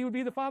Abraham is that he would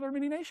be the father of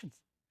many nations.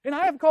 And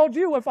I have called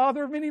you a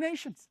father of many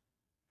nations.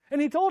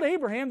 And he told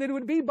Abraham that it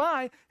would be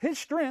by his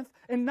strength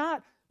and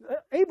not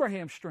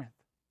Abraham's strength.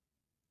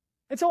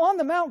 And so on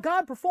the mount,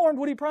 God performed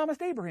what he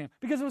promised Abraham,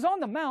 because it was on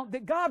the mount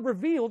that God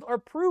revealed or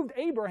proved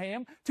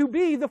Abraham to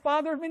be the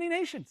father of many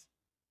nations.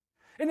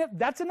 And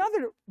that's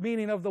another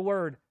meaning of the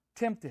word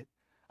tempted.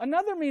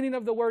 Another meaning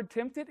of the word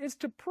tempted is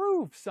to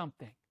prove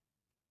something.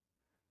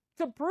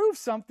 To prove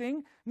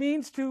something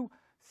means to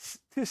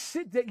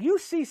sit, that you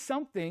see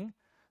something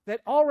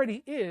that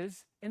already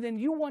is, and then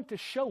you want to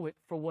show it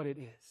for what it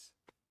is.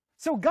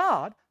 So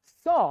God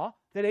saw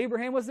that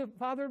Abraham was the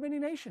father of many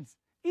nations,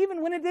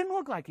 even when it didn't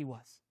look like he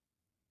was.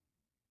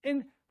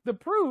 And the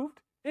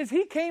proved is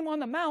he came on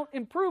the mount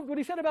and proved what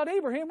he said about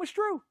Abraham was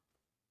true.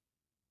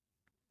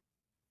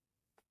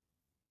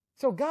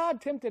 So God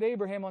tempted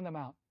Abraham on the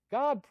mount.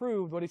 God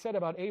proved what he said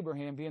about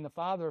Abraham being the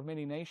father of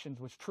many nations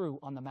was true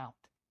on the mount.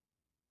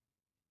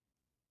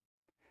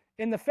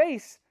 In the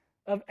face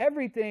of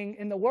everything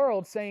in the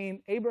world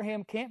saying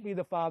Abraham can't be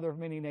the father of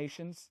many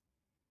nations,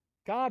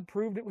 God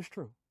proved it was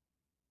true.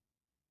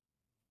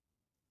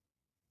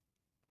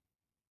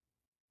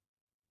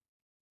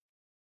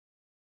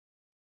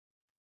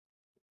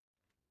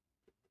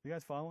 You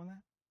guys following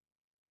that?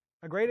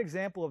 A great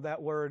example of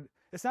that word,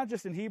 it's not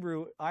just in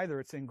Hebrew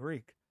either, it's in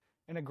Greek.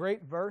 And a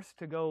great verse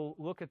to go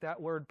look at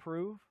that word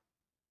prove.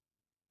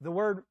 The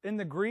word in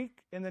the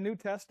Greek, in the New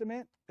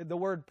Testament, the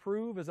word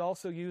prove is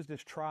also used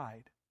as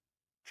tried.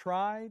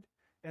 Tried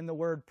and the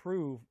word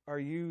prove are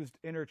used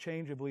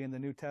interchangeably in the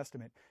New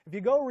Testament. If you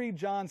go read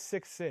John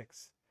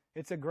 6:6,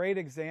 it's a great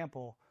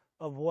example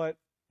of what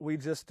we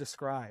just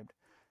described.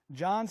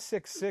 John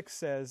 6:6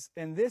 says,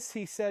 "And this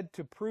he said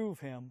to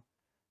prove him,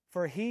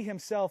 for he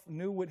himself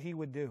knew what he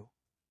would do."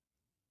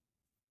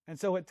 And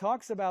so it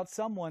talks about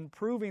someone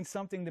proving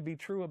something to be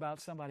true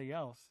about somebody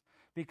else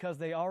because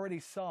they already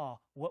saw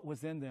what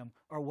was in them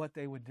or what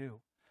they would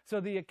do. So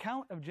the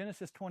account of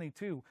Genesis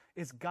 22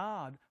 is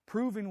God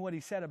proving what he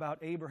said about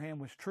Abraham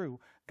was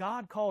true.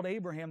 God called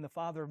Abraham the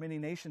father of many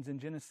nations in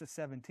Genesis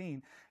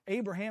 17.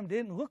 Abraham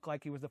didn't look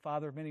like he was the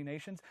father of many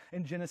nations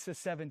in Genesis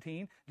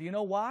 17. Do you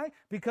know why?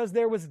 Because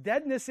there was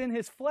deadness in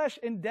his flesh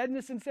and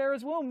deadness in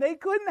Sarah's womb. They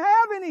couldn't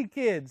have any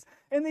kids.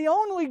 And the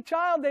only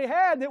child they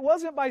had that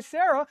wasn't by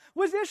Sarah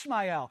was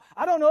Ishmael.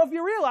 I don't know if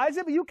you realize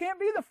it, but you can't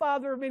be the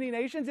father of many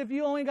nations if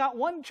you only got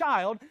one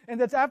child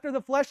and that's after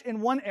the flesh in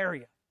one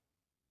area.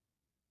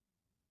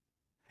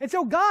 And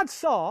so God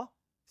saw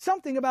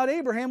something about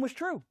Abraham was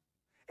true.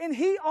 And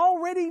he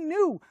already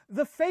knew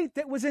the faith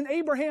that was in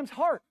Abraham's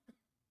heart.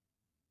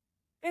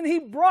 And he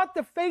brought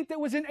the faith that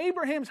was in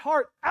Abraham's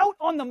heart out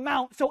on the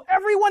mount so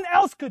everyone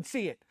else could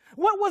see it.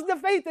 What was the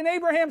faith in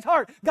Abraham's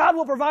heart? God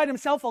will provide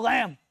himself a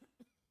lamb.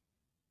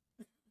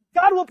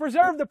 God will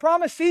preserve the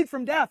promised seed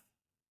from death.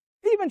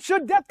 Even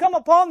should death come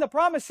upon the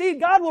promised seed,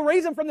 God will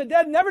raise him from the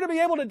dead, never to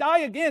be able to die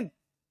again.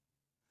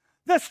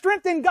 The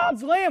strength in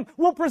God's lamb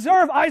will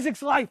preserve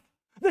Isaac's life.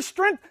 The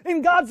strength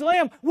in God's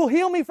lamb will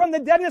heal me from the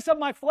deadness of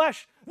my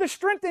flesh. The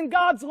strength in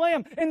God's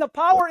lamb and the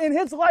power in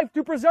his life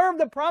to preserve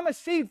the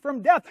promised seed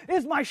from death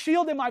is my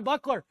shield and my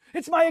buckler.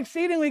 It's my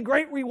exceedingly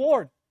great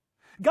reward.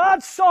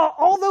 God saw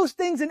all those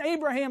things in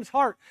Abraham's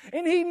heart,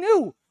 and he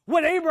knew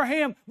what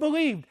Abraham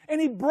believed, and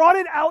he brought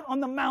it out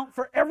on the mount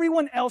for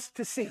everyone else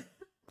to see.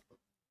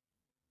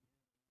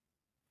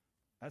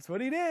 That's what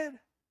he did.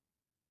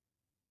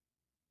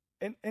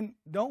 And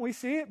don't we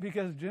see it?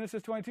 Because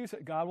Genesis 22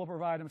 said God will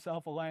provide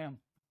himself a lamb.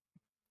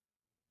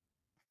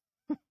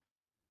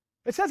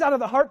 It says out of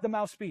the heart the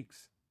mouth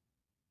speaks.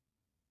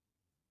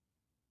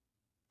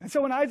 And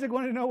so when Isaac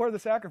wanted to know where the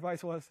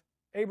sacrifice was,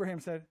 Abraham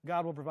said,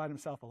 God will provide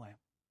himself a lamb.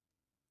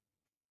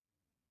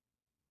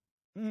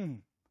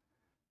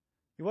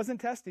 He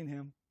wasn't testing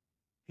him.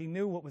 He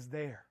knew what was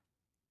there.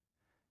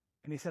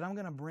 And he said, I'm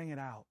going to bring it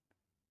out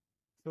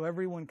so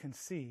everyone can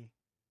see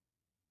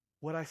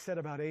what I said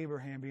about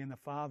Abraham being the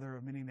father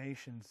of many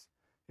nations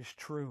is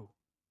true.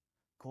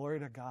 Glory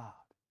to God,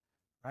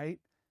 right?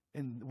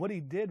 And what he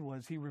did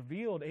was he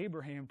revealed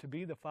Abraham to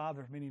be the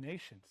father of many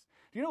nations.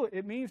 Do you know what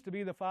it means to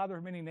be the father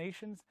of many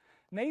nations?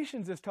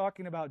 Nations is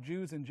talking about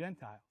Jews and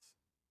Gentiles,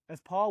 as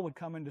Paul would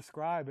come and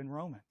describe in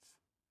Romans.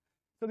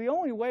 So the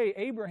only way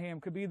Abraham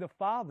could be the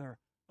father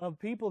of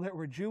people that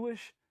were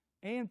Jewish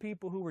and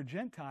people who were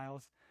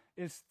Gentiles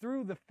is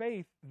through the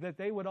faith that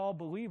they would all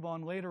believe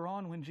on later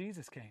on when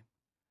Jesus came.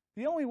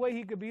 The only way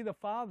he could be the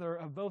father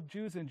of both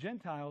Jews and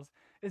Gentiles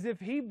is if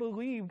he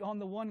believed on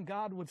the one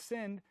God would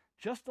send,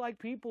 just like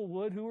people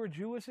would who were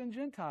Jewish and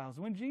Gentiles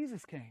when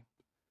Jesus came.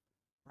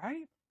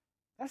 Right?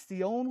 That's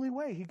the only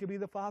way he could be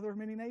the father of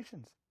many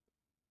nations.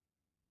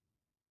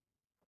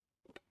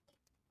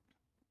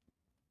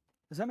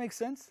 Does that make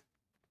sense?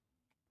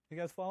 You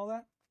guys follow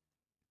that?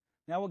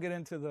 Now we'll get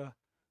into the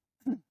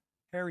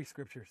hairy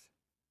scriptures.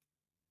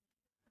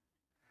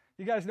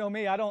 You guys know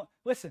me.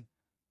 Listen,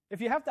 if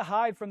you have to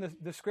hide from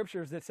the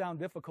scriptures that sound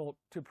difficult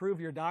to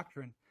prove your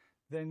doctrine,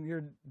 then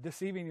you're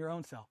deceiving your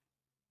own self.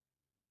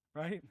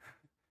 Right?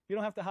 You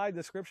don't have to hide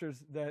the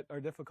scriptures that are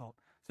difficult.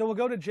 So we'll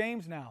go to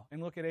James now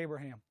and look at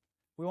Abraham.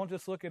 We won't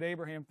just look at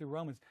Abraham through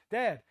Romans.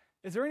 Dad,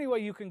 is there any way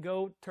you can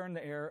go turn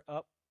the air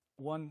up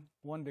one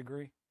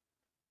degree?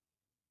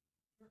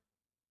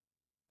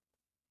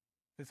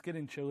 It's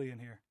getting chilly in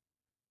here.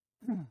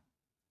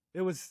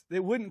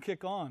 It wouldn't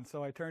kick on,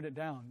 so I turned it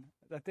down.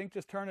 I think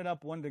just turn it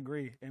up 1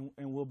 degree and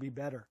we'll be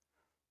better.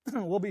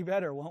 We'll be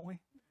better, won't we?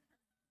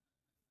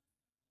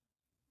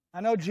 I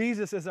know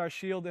Jesus is our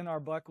shield and our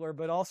buckler,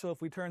 but also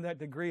if we turn that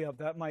degree up,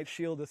 that might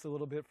shield us a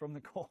little bit from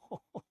the cold.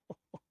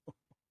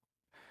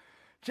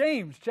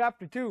 James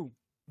chapter 2,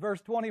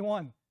 verse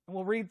 21, and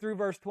we'll read through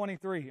verse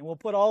 23, and we'll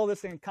put all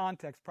this in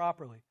context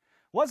properly.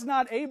 Was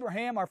not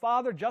Abraham our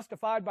father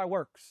justified by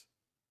works,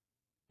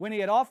 when he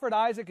had offered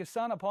Isaac his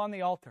son upon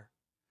the altar?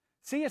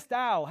 Seest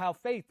thou how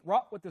faith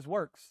wrought with his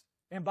works,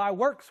 and by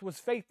works was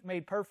faith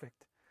made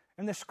perfect?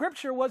 And the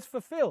scripture was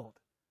fulfilled,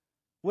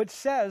 which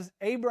says,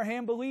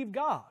 Abraham believed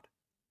God,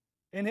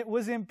 and it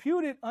was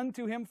imputed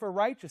unto him for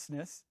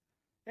righteousness,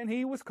 and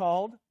he was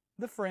called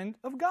the friend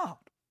of God.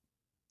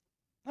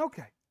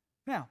 Okay,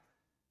 now,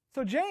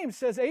 so James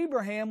says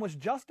Abraham was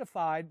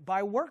justified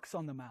by works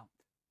on the mount.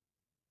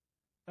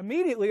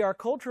 Immediately, our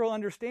cultural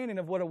understanding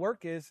of what a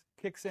work is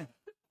kicks in.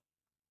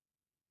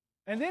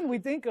 And then we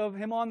think of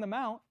him on the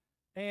mount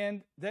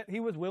and that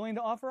he was willing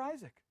to offer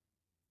Isaac.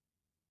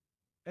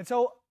 And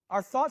so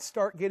our thoughts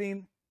start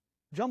getting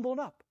jumbled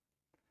up.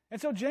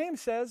 And so James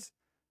says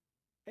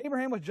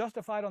Abraham was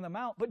justified on the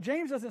mount, but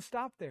James doesn't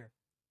stop there.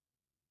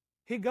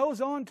 He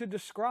goes on to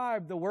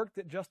describe the work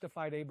that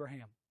justified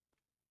Abraham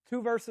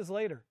 2 verses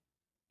later.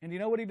 And you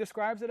know what he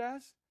describes it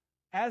as?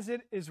 As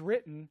it is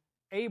written,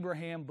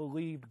 Abraham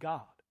believed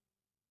God.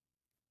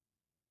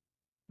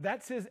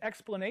 That's his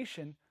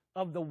explanation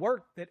of the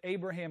work that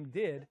Abraham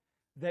did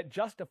that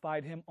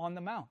justified him on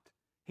the mount.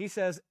 He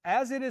says,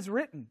 as it is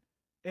written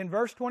in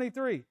verse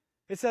 23,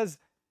 it says,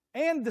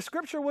 and the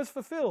scripture was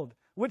fulfilled,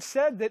 which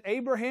said that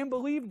Abraham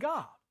believed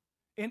God,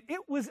 and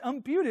it was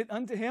imputed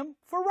unto him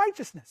for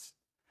righteousness.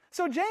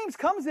 So James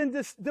comes and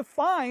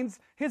defines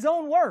his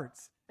own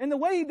words. And the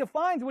way he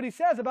defines what he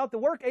says about the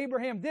work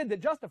Abraham did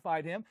that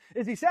justified him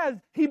is he says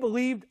he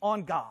believed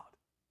on God.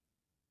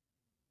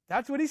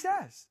 That's what he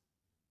says.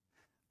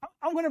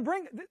 I'm going to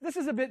bring, this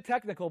is a bit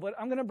technical, but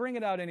I'm going to bring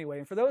it out anyway.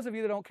 And for those of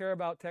you that don't care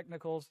about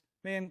technicals,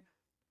 man,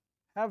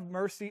 have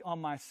mercy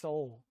on my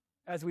soul,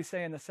 as we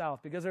say in the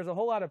South, because there's a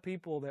whole lot of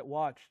people that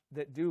watch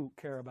that do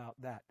care about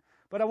that.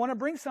 But I want to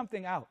bring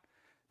something out,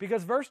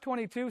 because verse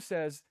 22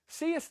 says,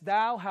 seest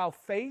thou how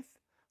faith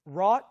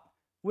wrought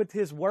with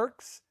his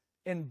works,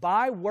 and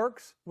by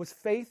works was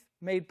faith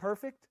made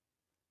perfect?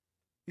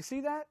 You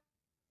see that?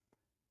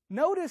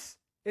 Notice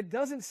it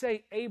doesn't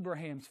say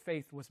Abraham's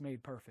faith was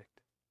made perfect.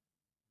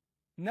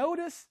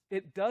 Notice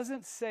it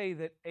doesn't say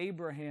that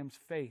Abraham's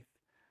faith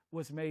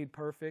was made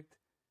perfect.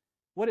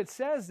 What it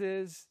says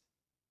is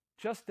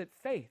just that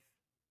faith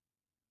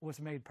was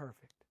made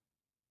perfect.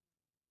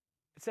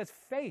 It says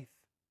faith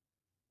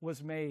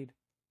was made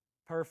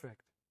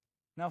perfect.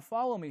 Now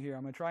follow me here.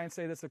 I'm going to try and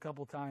say this a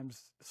couple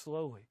times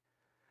slowly.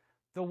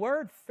 The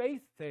word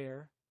faith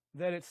there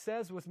that it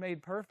says was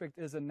made perfect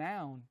is a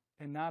noun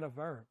and not a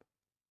verb.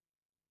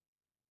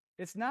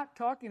 It's not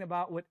talking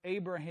about what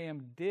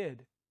Abraham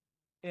did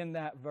in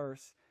that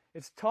verse.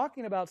 It's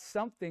talking about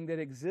something that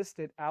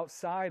existed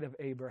outside of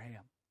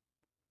Abraham.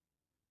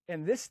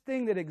 And this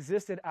thing that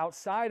existed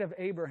outside of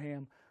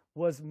Abraham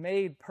was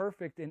made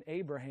perfect in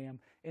Abraham,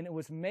 and it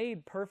was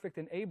made perfect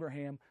in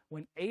Abraham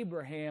when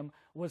Abraham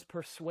was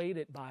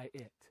persuaded by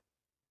it.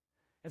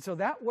 And so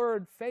that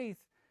word faith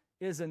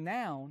is a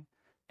noun.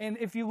 And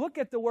if you look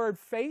at the word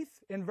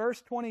faith in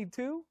verse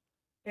 22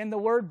 and the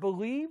word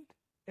believed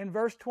in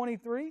verse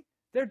 23,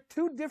 They're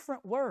two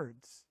different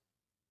words.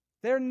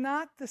 They're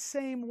not the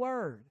same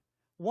word.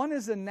 One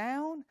is a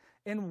noun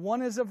and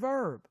one is a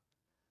verb.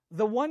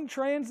 The one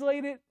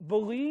translated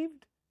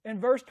believed in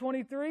verse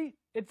 23,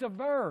 it's a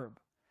verb.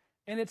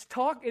 And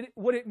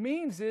what it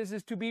means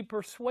is to be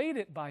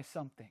persuaded by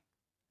something.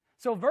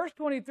 So verse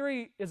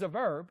 23 is a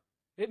verb.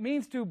 It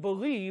means to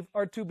believe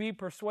or to be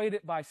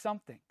persuaded by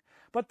something.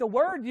 But the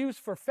word used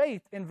for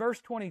faith in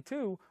verse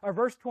 22, or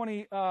verse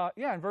 20,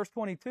 in verse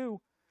 22,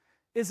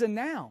 is a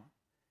noun.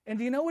 And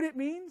do you know what it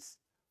means?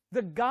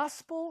 The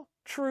gospel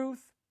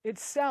truth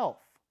itself.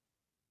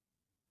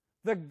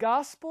 The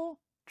gospel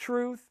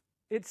truth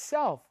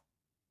itself.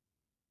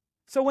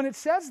 So when it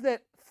says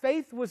that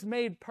faith was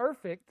made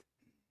perfect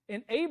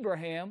in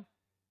Abraham,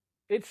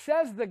 it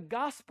says the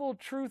gospel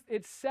truth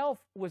itself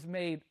was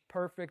made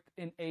perfect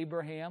in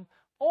Abraham,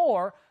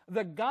 or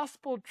the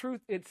gospel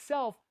truth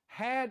itself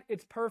had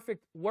its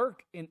perfect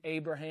work in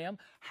Abraham.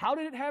 How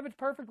did it have its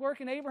perfect work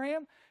in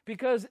Abraham?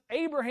 Because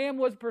Abraham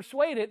was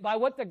persuaded by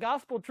what the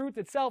gospel truth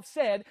itself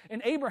said,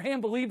 and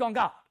Abraham believed on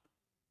God.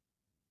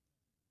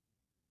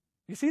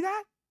 You see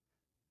that?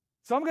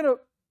 So I'm going to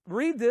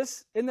read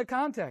this in the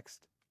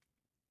context.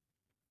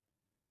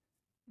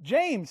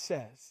 James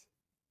says,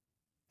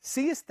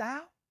 "Seest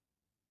thou?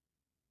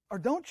 Or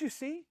don't you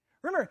see?"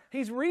 Remember,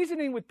 he's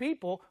reasoning with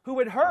people who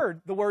had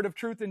heard the word of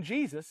truth in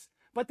Jesus,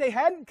 but they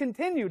hadn't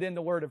continued in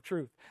the word of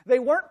truth. They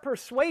weren't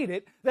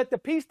persuaded that the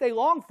peace they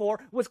longed for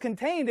was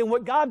contained in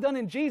what God done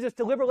in Jesus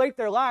to liberate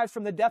their lives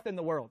from the death in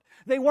the world.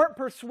 They weren't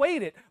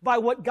persuaded by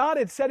what God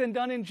had said and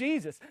done in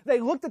Jesus. They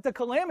looked at the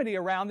calamity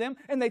around them,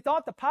 and they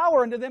thought the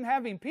power into them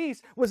having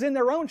peace was in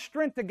their own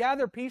strength to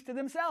gather peace to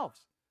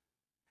themselves.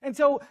 And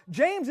so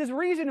James is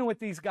reasoning with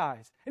these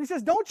guys. And he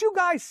says, don't you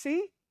guys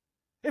see?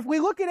 If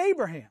we look at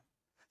Abraham,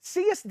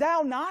 seest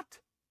thou not?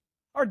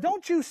 Or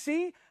don't you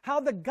see how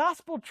the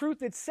gospel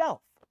truth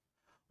itself,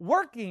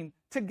 working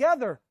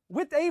together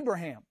with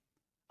Abraham,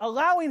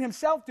 allowing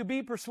himself to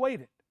be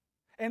persuaded.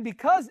 And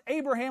because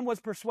Abraham was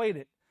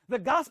persuaded, the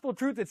gospel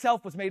truth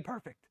itself was made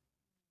perfect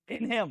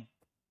in him.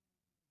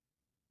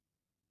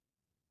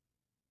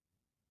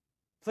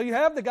 So you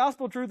have the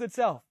gospel truth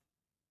itself.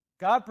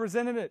 God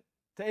presented it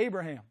to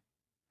Abraham.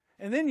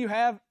 And then you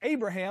have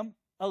Abraham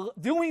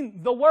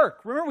doing the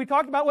work. Remember, we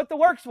talked about what the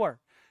works were.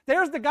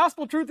 There's the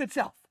gospel truth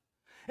itself.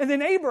 And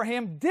then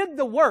Abraham did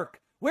the work.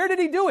 Where did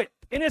he do it?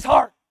 In his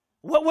heart.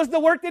 What was the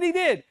work that he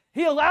did?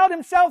 He allowed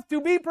himself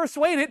to be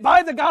persuaded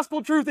by the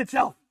gospel truth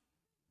itself.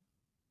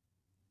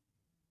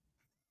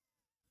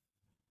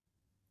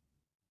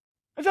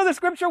 And so the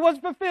scripture was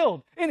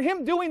fulfilled in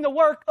him doing the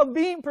work of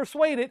being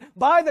persuaded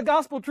by the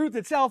gospel truth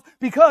itself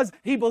because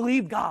he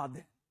believed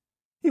God.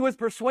 He was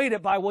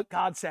persuaded by what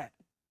God said.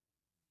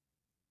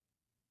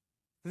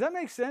 Does that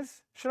make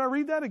sense? Should I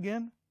read that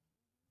again?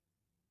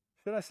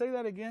 Should I say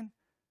that again?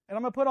 And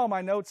I'm going to put all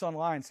my notes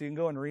online so you can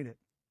go and read it.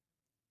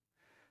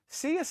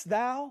 Seest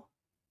thou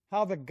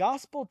how the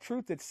gospel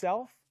truth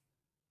itself,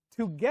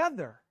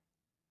 together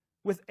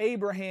with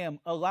Abraham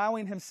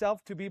allowing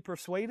himself to be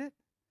persuaded,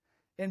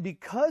 and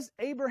because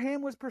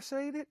Abraham was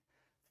persuaded,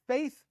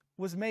 faith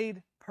was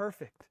made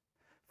perfect.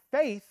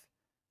 Faith,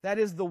 that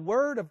is the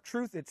word of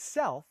truth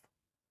itself,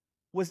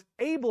 was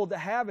able to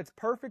have its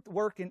perfect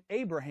work in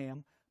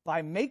Abraham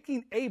by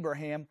making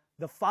Abraham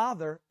the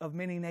father of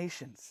many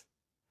nations.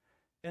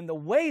 And the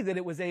way that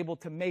it was able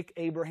to make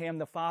Abraham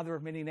the father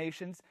of many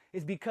nations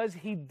is because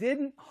he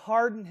didn't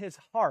harden his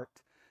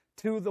heart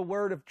to the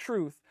word of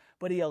truth,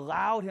 but he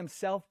allowed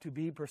himself to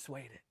be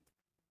persuaded.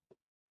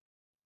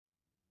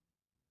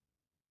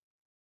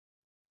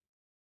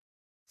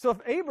 So if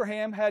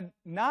Abraham had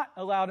not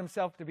allowed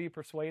himself to be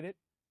persuaded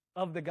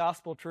of the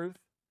gospel truth,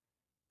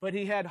 but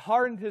he had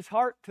hardened his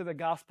heart to the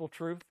gospel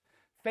truth,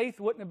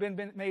 faith wouldn't have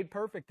been made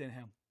perfect in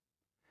him.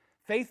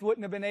 Faith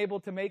wouldn't have been able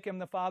to make him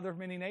the father of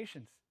many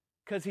nations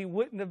because he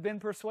wouldn't have been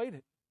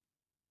persuaded.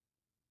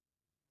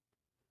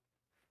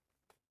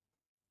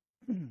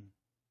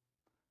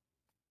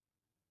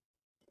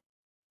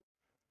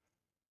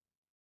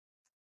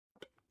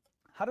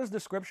 How does the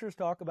scriptures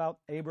talk about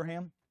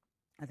Abraham?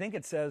 I think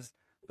it says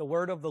the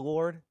word of the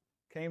Lord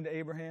came to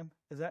Abraham.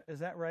 Is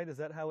that right? Is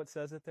that how it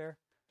says it there?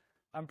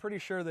 I'm pretty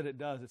sure that it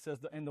does. It says,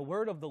 and the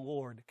word of the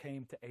Lord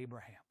came to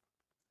Abraham.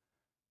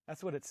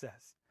 That's what it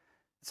says.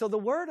 So the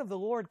word of the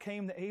Lord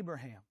came to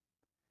Abraham.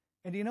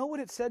 And do you know what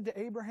it said to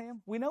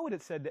Abraham? We know what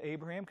it said to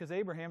Abraham because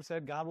Abraham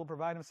said God will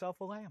provide himself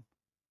a lamb.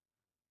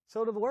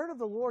 So the word of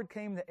the Lord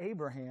came to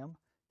Abraham,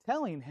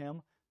 telling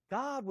him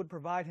God would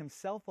provide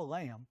himself a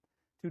lamb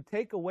to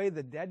take away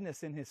the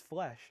deadness in his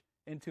flesh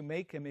and to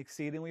make him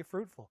exceedingly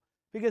fruitful.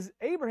 Because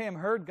Abraham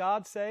heard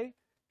God say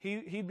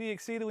he'd be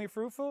exceedingly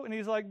fruitful, and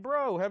he's like,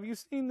 bro, have you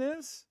seen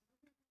this?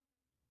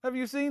 Have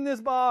you seen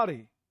this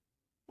body?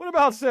 What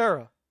about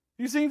Sarah?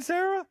 You seen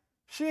Sarah?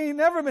 She ain't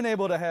never been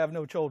able to have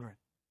no children.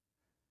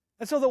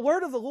 And so the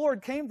word of the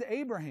Lord came to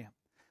Abraham.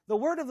 The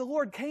word of the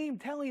Lord came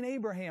telling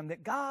Abraham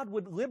that God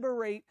would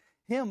liberate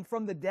him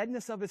from the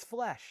deadness of his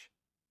flesh.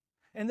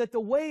 And that the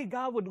way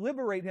God would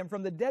liberate him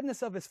from the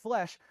deadness of his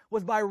flesh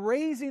was by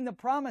raising the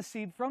promised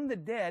seed from the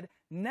dead,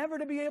 never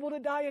to be able to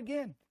die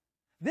again.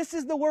 This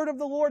is the word of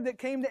the Lord that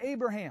came to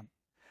Abraham.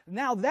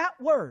 Now that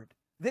word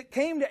that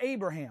came to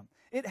Abraham,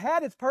 it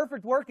had its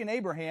perfect work in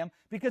Abraham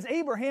because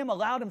Abraham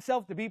allowed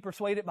himself to be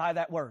persuaded by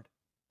that word.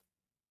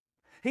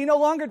 He no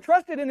longer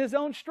trusted in his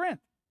own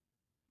strength,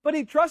 but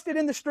he trusted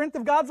in the strength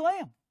of God's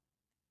Lamb.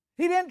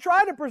 He didn't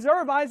try to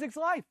preserve Isaac's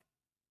life,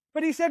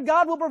 but he said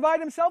God will provide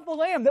himself a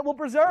lamb that will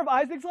preserve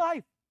Isaac's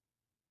life.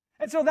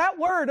 And so that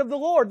word of the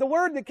Lord, the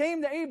word that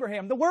came to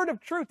Abraham, the word of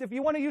truth, if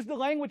you want to use the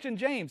language in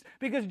James,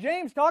 because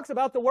James talks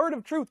about the word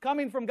of truth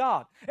coming from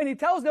God. And he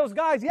tells those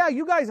guys, yeah,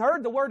 you guys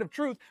heard the word of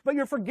truth, but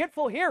you're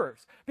forgetful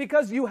hearers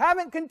because you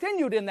haven't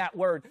continued in that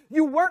word.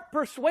 You weren't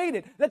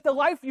persuaded that the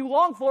life you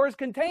long for is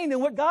contained in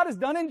what God has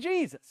done in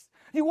Jesus.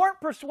 You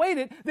weren't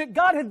persuaded that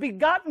God had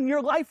begotten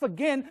your life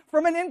again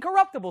from an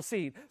incorruptible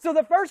seed. So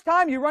the first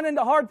time you run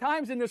into hard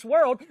times in this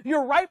world,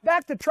 you're right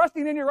back to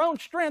trusting in your own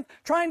strength,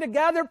 trying to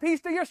gather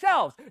peace to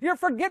yourselves. You're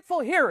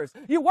forgetful hearers.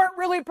 You weren't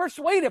really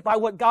persuaded by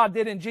what God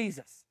did in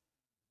Jesus.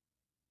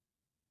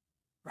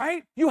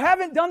 Right? You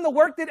haven't done the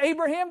work that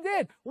Abraham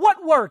did.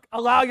 What work?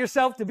 Allow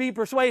yourself to be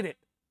persuaded.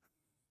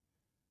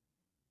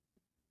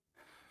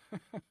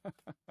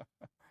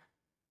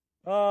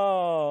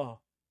 Oh.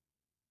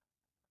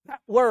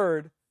 That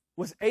word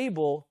was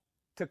able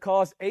to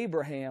cause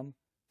Abraham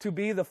to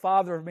be the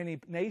father of many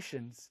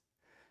nations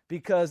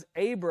because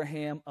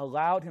Abraham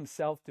allowed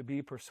himself to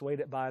be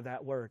persuaded by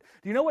that word.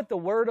 Do you know what the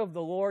word of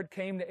the Lord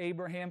came to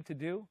Abraham to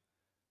do?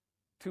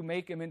 To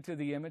make him into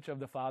the image of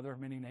the father of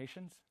many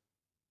nations.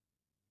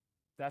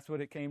 That's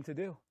what it came to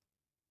do.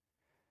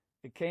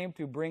 It came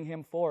to bring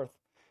him forth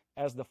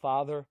as the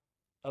father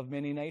of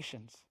many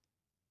nations.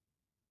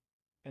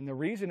 And the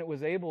reason it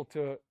was able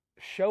to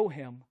show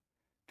him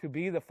to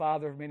be the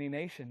father of many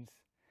nations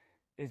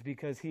is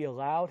because he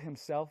allowed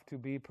himself to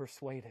be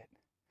persuaded.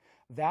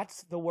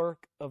 That's the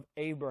work of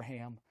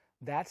Abraham.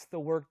 That's the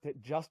work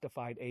that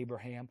justified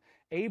Abraham.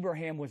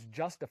 Abraham was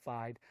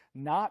justified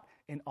not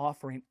in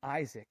offering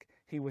Isaac.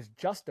 He was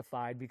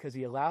justified because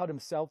he allowed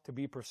himself to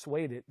be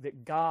persuaded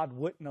that God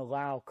wouldn't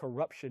allow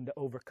corruption to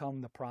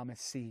overcome the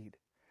promised seed.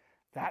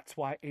 That's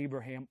why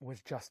Abraham was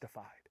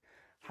justified.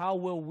 How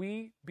will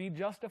we be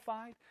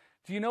justified?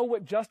 Do you know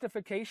what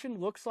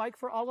justification looks like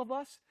for all of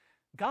us?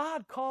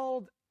 God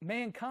called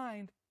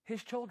mankind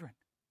his children.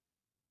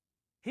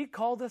 He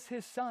called us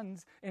his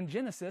sons in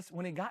Genesis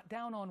when he got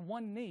down on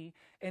one knee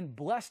and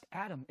blessed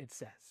Adam, it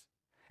says.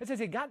 It says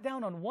he got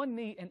down on one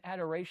knee in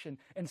adoration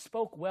and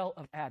spoke well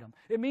of Adam.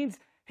 It means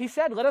he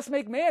said, let us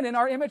make man in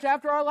our image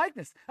after our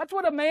likeness. That's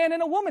what a man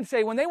and a woman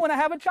say when they want to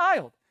have a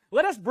child.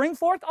 Let us bring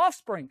forth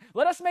offspring.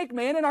 Let us make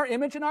man in our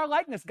image and our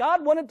likeness.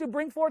 God wanted to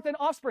bring forth an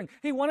offspring.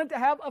 He wanted to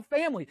have a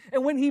family.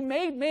 And when he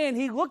made man,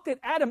 he looked at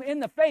Adam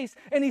in the face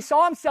and he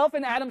saw himself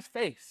in Adam's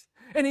face.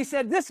 And he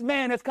said, this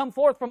man has come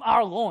forth from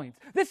our loins.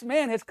 This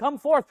man has come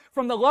forth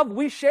from the love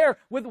we share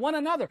with one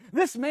another.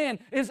 This man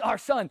is our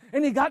son.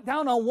 And he got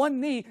down on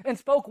one knee and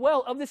spoke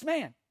well of this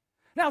man.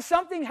 Now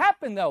something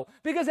happened though,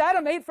 because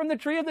Adam ate from the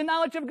tree of the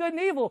knowledge of good and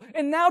evil,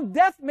 and now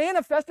death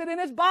manifested in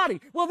his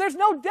body. Well, there's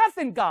no death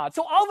in God,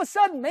 so all of a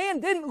sudden man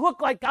didn't look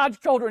like God's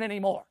children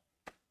anymore.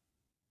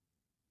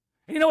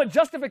 You know what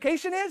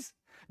justification is?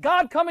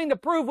 God coming to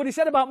prove what he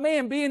said about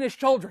man being his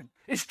children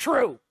is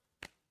true.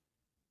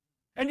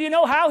 And do you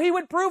know how he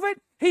would prove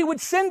it? He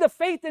would send a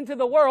faith into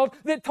the world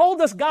that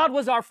told us God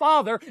was our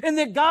Father and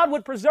that God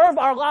would preserve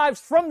our lives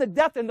from the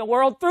death in the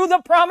world through the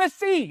promised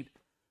seed.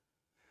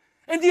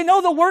 And do you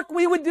know the work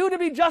we would do to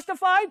be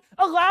justified?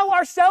 Allow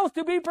ourselves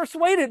to be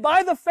persuaded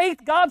by the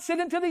faith God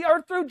sent into the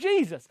earth through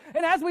Jesus.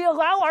 And as we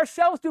allow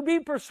ourselves to be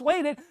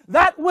persuaded,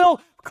 that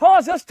will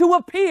cause us to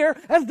appear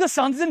as the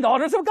sons and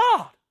daughters of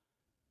God.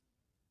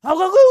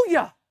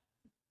 Hallelujah!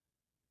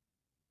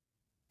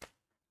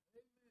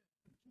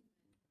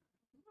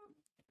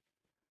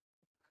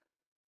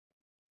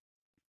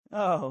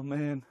 Oh,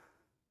 man.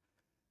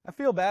 I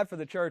feel bad for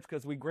the church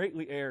because we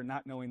greatly err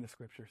not knowing the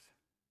Scriptures.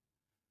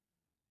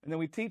 And then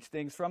we teach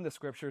things from the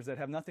Scriptures that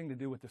have nothing to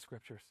do with the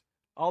Scriptures,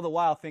 all the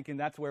while thinking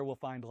that's where we'll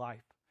find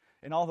life.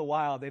 And all the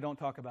while, they don't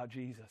talk about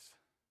Jesus.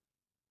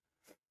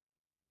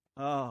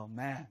 Oh,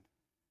 man.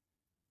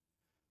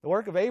 The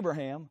work of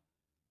Abraham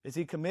is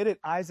he committed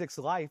Isaac's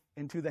life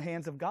into the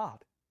hands of God.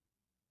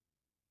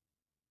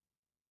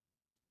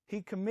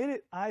 He committed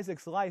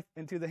Isaac's life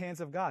into the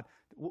hands of God.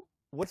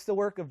 What's the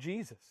work of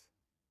Jesus?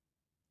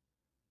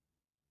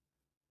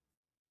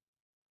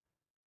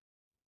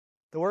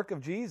 The work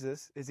of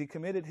Jesus is he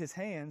committed his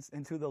hands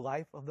into the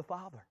life of the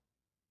Father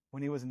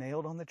when he was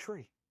nailed on the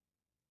tree.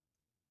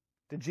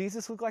 Did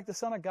Jesus look like the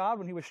Son of God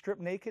when he was stripped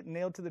naked and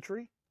nailed to the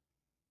tree?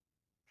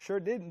 Sure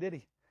didn't, did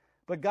he?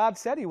 But God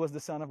said he was the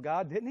Son of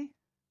God, didn't he?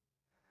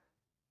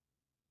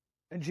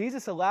 And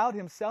Jesus allowed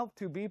himself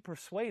to be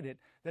persuaded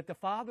that the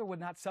Father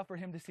would not suffer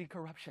him to see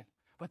corruption.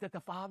 but that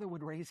the Father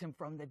would raise him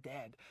from the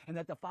dead, and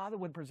that the Father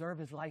would preserve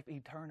his life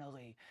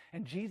eternally.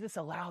 And Jesus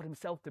allowed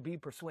himself to be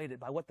persuaded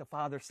by what the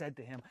Father said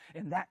to him,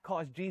 and that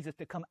caused Jesus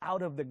to come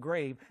out of the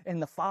grave,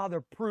 and the Father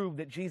proved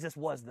that Jesus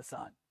was the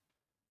Son.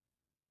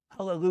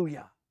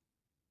 Hallelujah.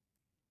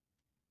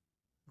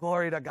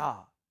 Glory to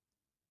God.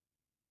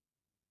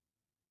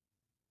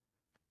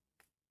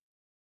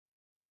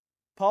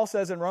 Paul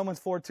says in Romans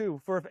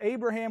 4:2, for if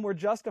Abraham were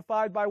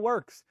justified by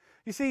works.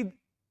 You see,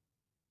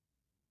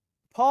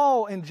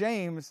 Paul and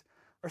James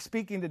are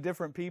speaking to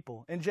different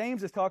people. And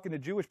James is talking to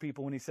Jewish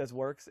people when he says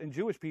works. And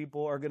Jewish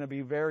people are going to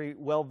be very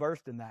well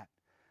versed in that,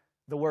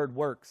 the word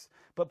works.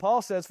 But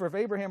Paul says, for if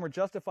Abraham were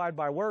justified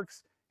by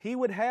works, he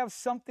would have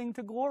something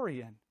to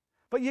glory in.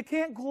 But you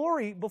can't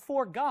glory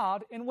before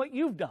God in what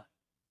you've done,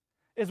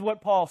 is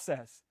what Paul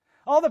says.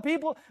 All the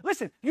people,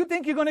 listen, you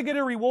think you're going to get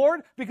a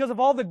reward because of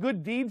all the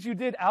good deeds you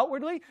did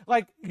outwardly?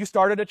 Like you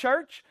started a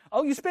church?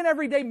 Oh, you spent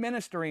every day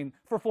ministering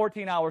for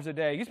 14 hours a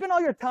day. You spent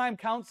all your time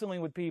counseling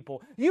with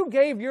people. You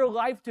gave your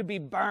life to be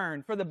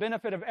burned for the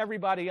benefit of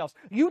everybody else.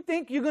 You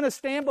think you're going to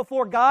stand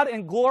before God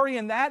and glory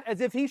in that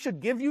as if he should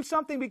give you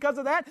something because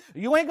of that?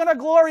 You ain't going to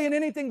glory in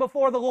anything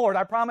before the Lord.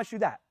 I promise you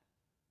that,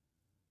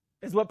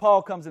 is what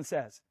Paul comes and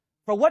says.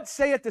 For what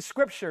saith the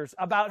Scriptures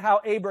about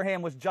how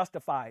Abraham was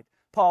justified?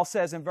 Paul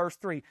says in verse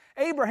 3,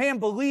 Abraham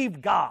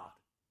believed God.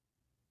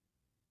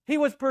 He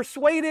was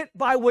persuaded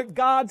by what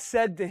God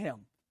said to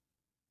him.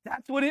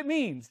 That's what it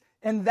means.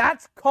 And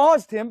that's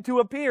caused him to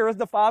appear as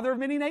the father of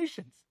many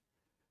nations.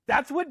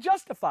 That's what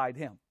justified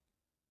him.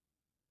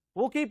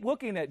 We'll keep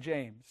looking at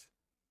James.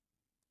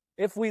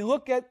 If we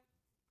look at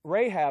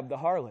Rahab the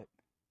harlot,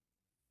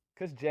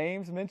 because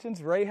James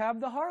mentions Rahab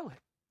the harlot,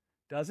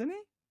 doesn't he?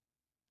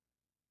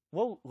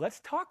 Well, let's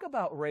talk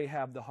about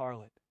Rahab the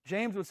harlot.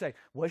 James would say,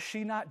 was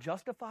she not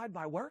justified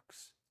by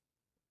works?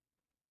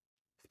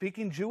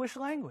 Speaking Jewish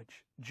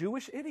language,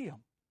 Jewish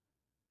idiom.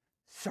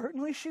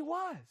 Certainly she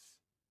was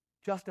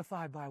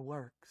justified by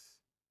works.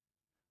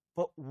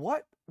 But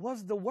what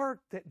was the work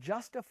that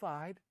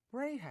justified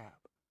Rahab?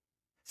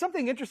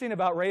 Something interesting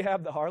about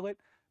Rahab the harlot,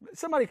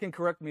 somebody can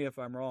correct me if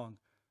I'm wrong,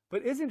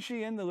 but isn't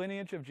she in the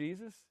lineage of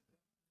Jesus?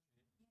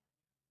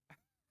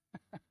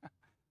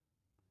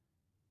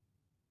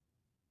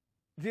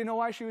 Do you know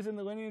why she was in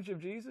the lineage of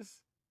Jesus?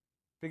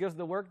 Because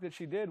the work that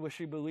she did was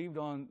she believed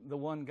on the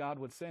one God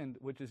would send,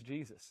 which is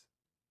Jesus.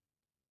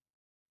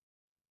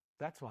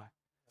 That's why.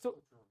 So,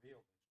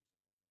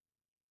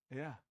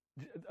 yeah,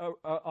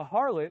 a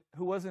harlot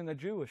who wasn't a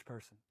Jewish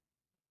person,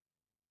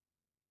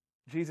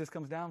 Jesus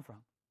comes down from.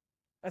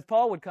 As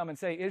Paul would come and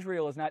say,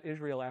 Israel is not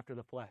Israel after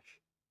the flesh.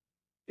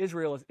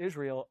 Israel is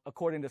Israel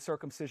according to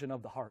circumcision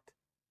of the heart.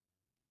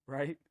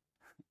 Right?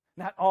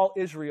 Not all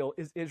Israel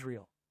is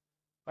Israel.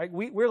 Right?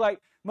 We're like,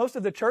 most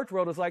of the church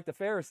world is like the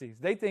Pharisees.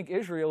 They think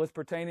Israel is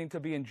pertaining to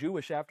being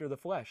Jewish after the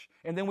flesh.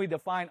 And then we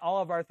define all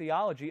of our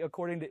theology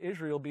according to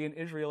Israel being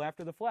Israel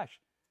after the flesh.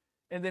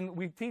 And then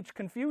we teach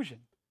confusion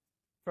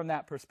from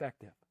that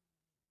perspective.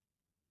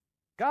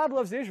 God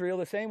loves Israel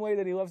the same way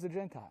that he loves the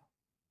Gentile.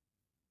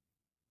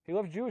 He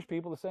loves Jewish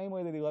people the same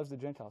way that he loves the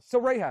Gentiles.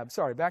 So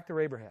back to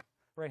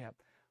Rahab.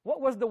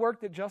 What was the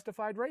work that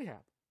justified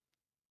Rahab?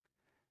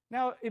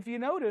 Now, if you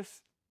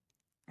notice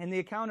in the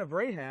account of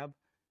Rahab,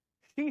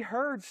 she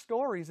heard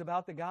stories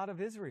about the God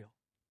of Israel.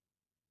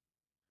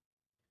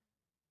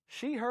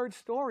 She heard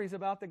stories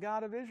about the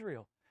God of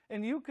Israel.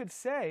 And you could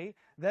say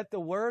that the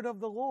word of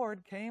the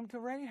Lord came to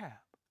Rahab.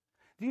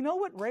 Do you know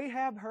what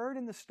Rahab heard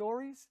in the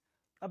stories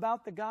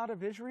about the God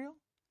of Israel?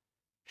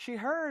 She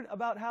heard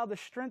about how the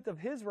strength of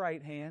his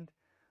right hand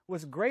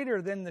was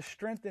greater than the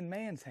strength in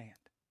man's hand.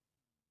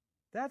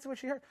 That's what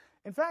she heard.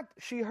 In fact,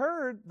 she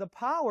heard the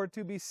power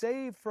to be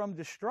saved from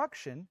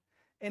destruction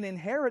and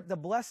inherit the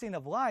blessing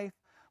of life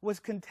was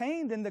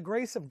contained in the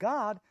grace of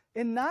God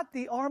and not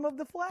the arm of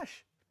the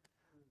flesh.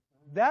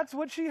 That's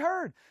what she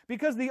heard.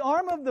 Because the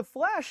arm of the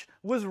flesh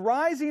was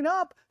rising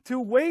up to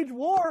wage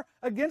war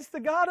against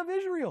the God of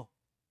Israel.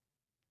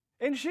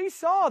 And she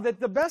saw that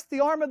the best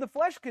the arm of the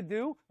flesh could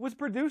do was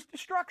produce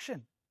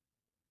destruction.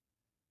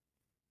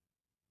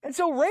 And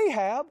so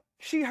Rahab,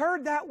 she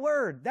heard that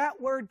word. That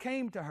word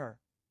came to her.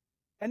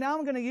 And now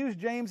I'm going to use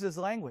James's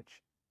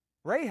language.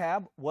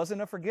 Rahab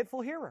wasn't a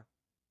forgetful hearer.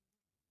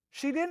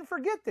 She didn't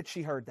forget that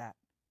she heard that.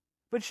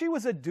 But she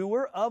was a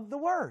doer of the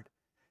word.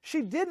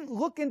 She didn't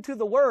look into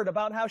the word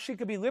about how she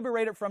could be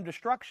liberated from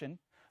destruction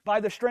by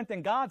the strength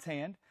in God's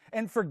hand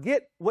and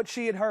forget what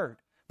she had heard.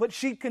 But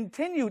she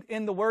continued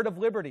in the word of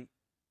liberty.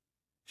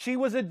 She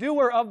was a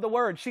doer of the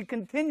word. She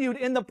continued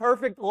in the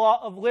perfect law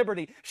of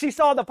liberty. She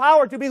saw the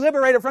power to be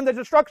liberated from the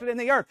destruction in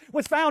the earth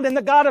was found in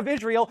the God of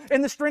Israel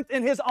and the strength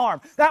in his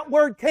arm. That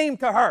word came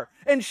to her,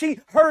 and she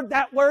heard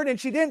that word, and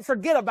she didn't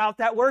forget about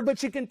that word, but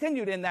she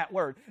continued in that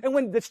word. And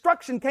when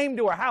destruction came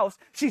to her house,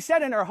 she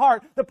said in her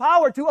heart, the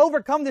power to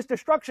overcome this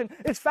destruction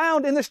is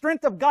found in the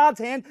strength of God's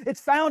hand. It's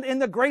found in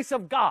the grace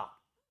of God.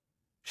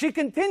 She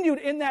continued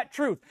in that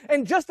truth.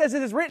 And just as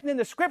it is written in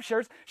the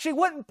Scriptures, she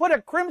wouldn't put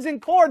a crimson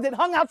cord that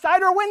hung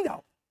outside her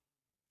window.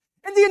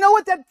 And do you know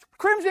what that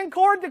crimson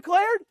cord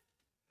declared?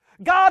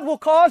 God will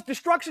cause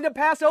destruction to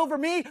pass over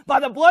me by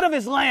the blood of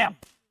his Lamb.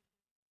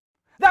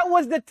 That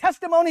was the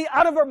testimony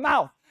out of her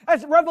mouth.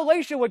 As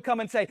Revelation would come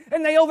and say,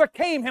 and they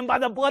overcame him by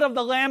the blood of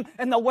the Lamb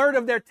and the word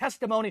of their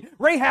testimony.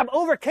 Rahab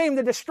overcame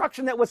the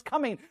destruction that was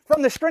coming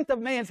from the strength of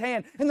man's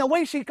hand. And the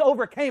way she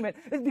overcame it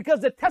is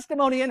because the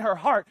testimony in her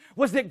heart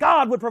was that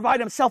God would provide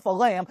himself a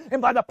lamb.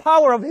 And by the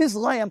power of his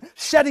lamb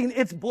shedding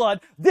its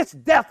blood, this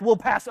death will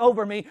pass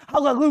over me.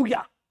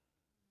 Hallelujah.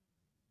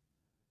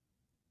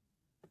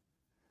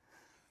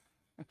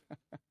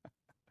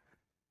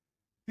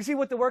 You see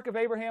what the work of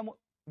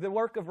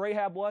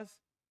Rahab was?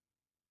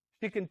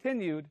 She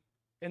continued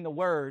in the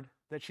word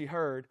that she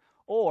heard,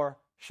 or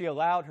she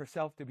allowed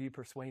herself to be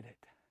persuaded.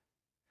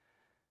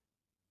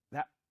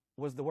 That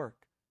was the work.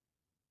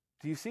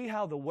 Do you see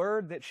how the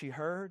word that she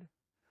heard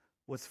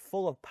was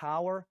full of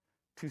power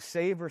to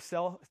save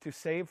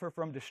her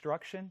from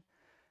destruction?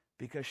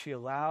 Because she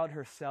allowed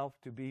herself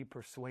to be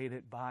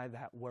persuaded by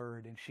that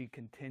word, and she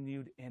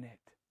continued in it.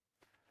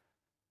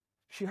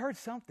 She heard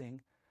something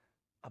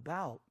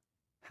about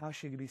how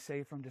she could be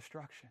saved from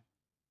destruction.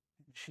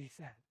 And she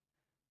said,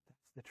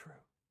 that's the truth.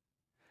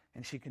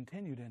 And she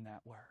continued in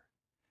that word.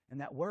 And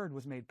that word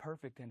was made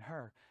perfect in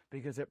her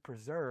because it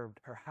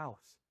preserved her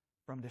house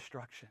from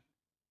destruction.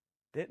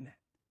 Didn't it?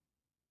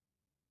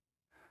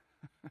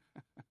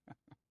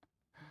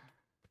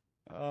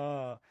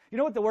 You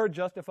know what the word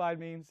justified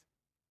means?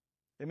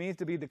 It means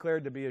to be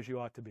declared to be as you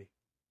ought to be.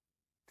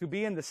 To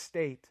be in the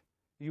state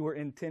you were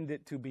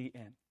intended to be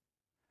in.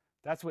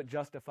 That's what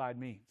justified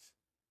means.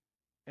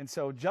 And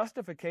so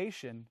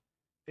justification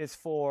is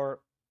for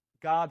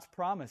God's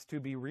promise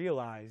to be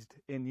realized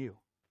in you.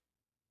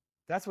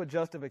 That's what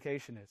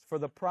justification is, for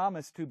the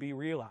promise to be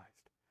realized.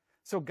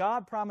 So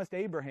God promised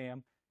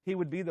Abraham he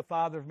would be the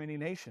father of many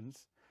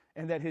nations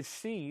and that his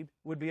seed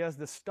would be as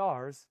the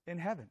stars in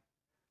heaven.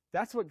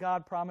 That's what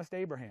God promised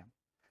Abraham.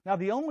 Now,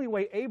 the only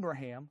way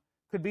Abraham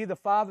could be the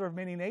father of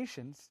many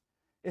nations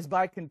is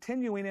by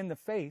continuing in the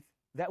faith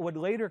that would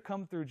later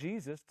come through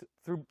Jesus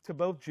to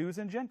both Jews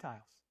and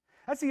Gentiles.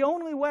 That's the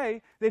only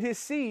way that his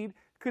seed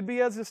could be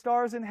as the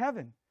stars in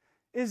heaven,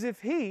 is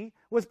if he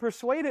was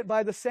persuaded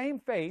by the same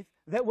faith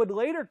that would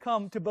later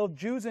come to both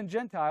Jews and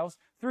Gentiles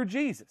through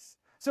Jesus.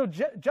 So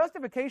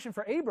justification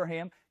for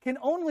Abraham can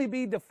only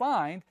be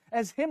defined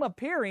as him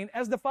appearing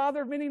as the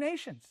father of many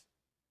nations.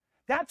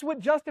 That's what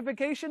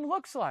justification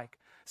looks like.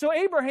 So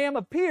Abraham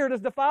appeared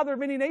as the father of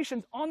many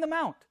nations on the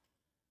mount.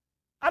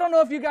 I don't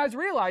know if you guys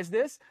realize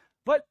this,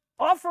 but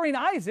offering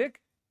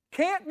Isaac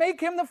can't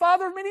make him the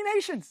father of many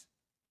nations.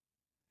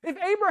 If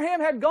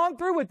Abraham had gone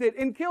through with it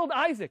and killed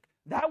Isaac,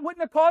 that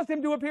wouldn't have caused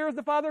him to appear as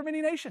the father of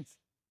many nations.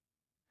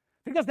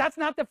 Because that's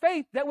not the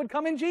faith that would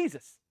come in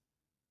Jesus.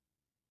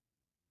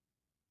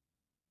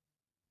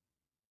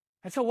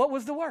 And so what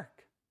was the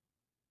work?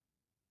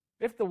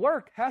 If the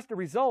work has to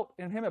result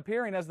in him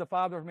appearing as the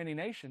father of many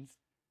nations,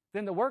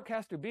 then the work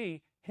has to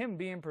be him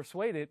being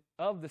persuaded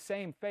of the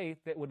same faith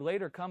that would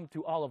later come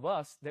to all of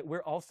us that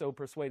we're also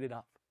persuaded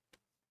of.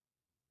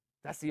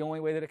 That's the only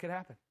way that it could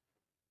happen.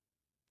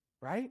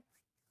 Right?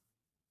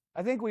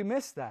 I think we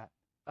miss that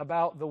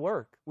about the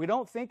work. We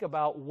don't think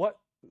about what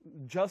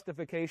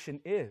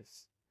justification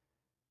is.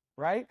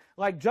 Right?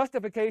 Like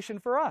justification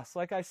for us,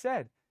 like I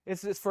said,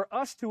 it's for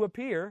us to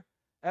appear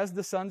as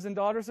the sons and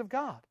daughters of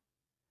God.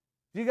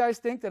 Do you guys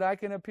think that I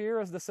can appear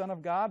as the son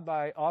of God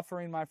by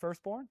offering my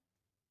firstborn?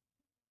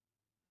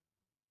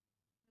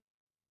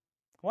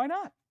 Why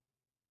not?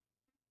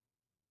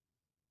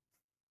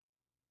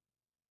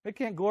 It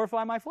can't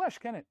glorify my flesh,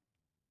 can it?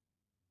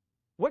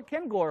 What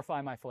can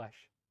glorify my flesh?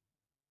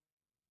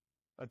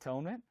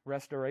 Atonement,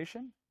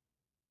 restoration.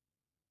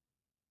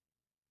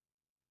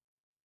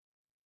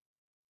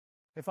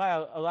 If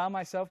I allow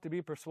myself to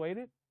be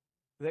persuaded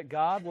that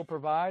God will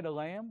provide a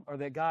lamb, or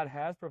that God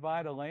has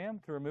provided a lamb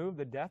to remove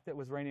the death that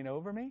was reigning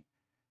over me,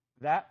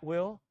 that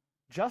will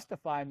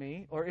justify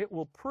me, or it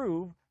will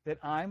prove that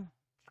I'm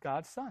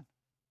God's son.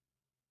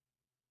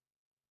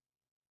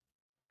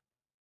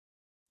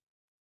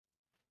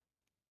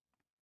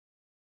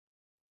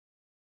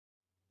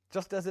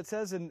 Just as it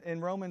says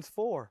in Romans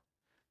 4,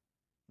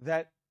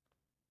 that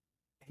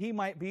he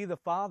might be the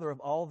father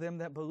of all them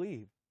that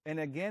believe. And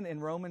again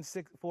in Romans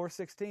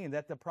 4:16,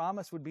 that the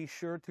promise would be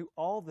sure to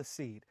all the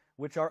seed,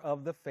 which are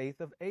of the faith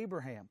of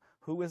Abraham,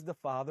 who is the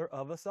father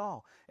of us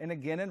all. And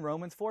again in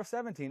Romans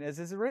 4:17, as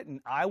is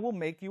written, I will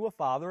make you a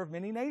father of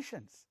many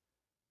nations.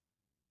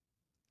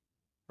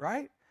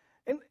 Right?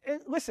 And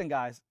listen,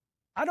 guys,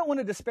 I don't want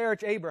to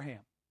disparage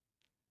Abraham,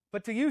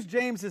 but to use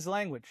James's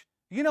language,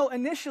 you know,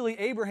 initially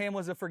Abraham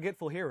was a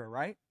forgetful hearer,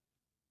 right?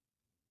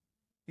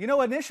 You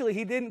know, initially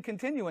he didn't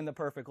continue in the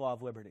perfect law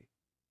of liberty,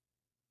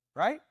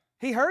 right?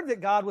 He heard that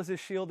God was his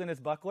shield and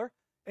his buckler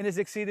and his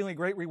exceedingly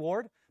great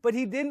reward, but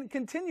he didn't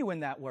continue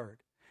in that word.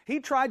 He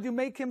tried to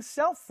make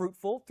himself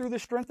fruitful through the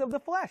strength of the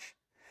flesh.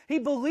 He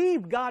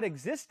believed God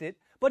existed,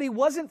 but he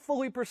wasn't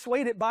fully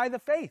persuaded by the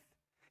faith.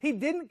 He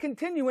didn't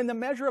continue in the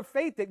measure of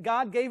faith that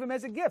God gave him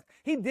as a gift.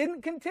 He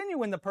didn't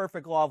continue in the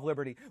perfect law of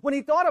liberty. When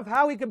he thought of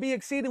how he could be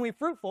exceedingly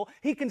fruitful,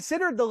 he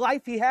considered the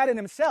life he had in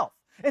himself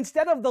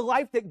instead of the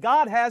life that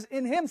God has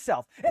in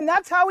himself. And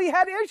that's how he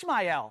had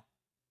Ishmael.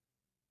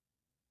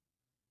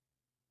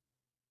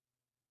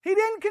 He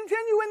didn't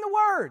continue in the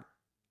Word.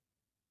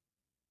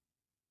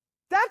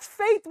 That's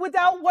faith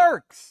without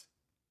works.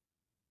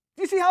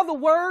 Do you see how the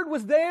Word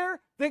was there?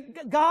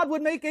 That God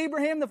would make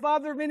Abraham the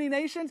father of many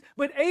nations?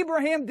 But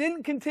Abraham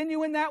didn't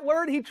continue in that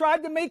Word. He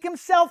tried to make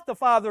himself the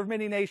father of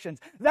many nations.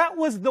 That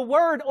was the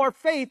Word or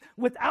faith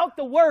without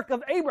the work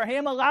of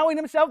Abraham allowing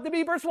himself to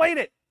be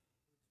persuaded.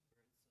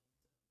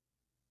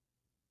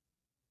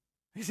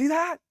 You see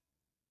that?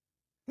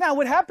 Now,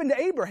 what happened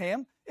to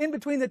Abraham in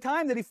between the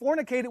time that he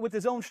fornicated with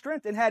his own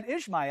strength and had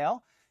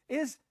Ishmael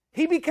is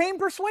he became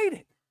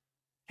persuaded.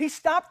 He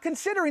stopped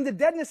considering the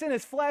deadness in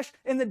his flesh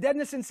and the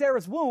deadness in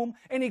Sarah's womb,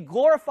 and he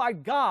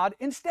glorified God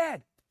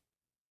instead.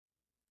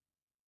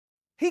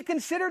 He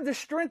considered the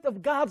strength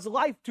of God's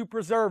life to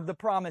preserve the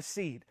promised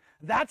seed.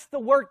 That's the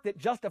work that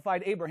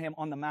justified Abraham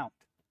on the mount.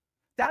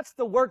 That's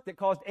the work that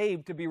caused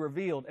Abe to be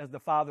revealed as the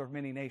father of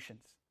many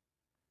nations.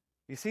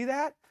 You see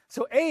that?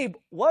 So Abe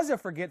was a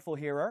forgetful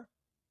hearer.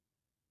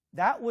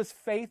 That was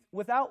faith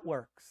without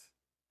works.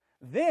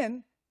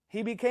 Then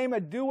he became a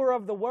doer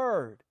of the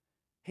word.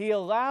 He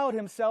allowed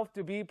himself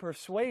to be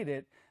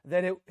persuaded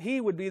that he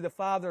would be the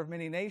father of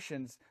many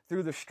nations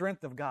through the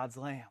strength of God's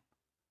Lamb.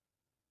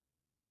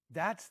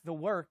 That's the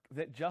work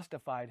that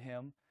justified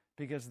him,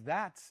 because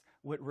that's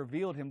what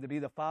revealed him to be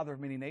the father of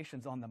many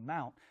nations on the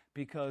mount,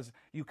 because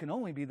you can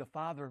only be the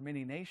father of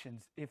many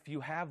nations if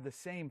you have the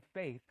same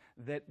faith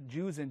that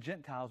Jews and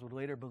Gentiles would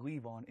later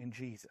believe on in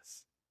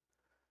Jesus.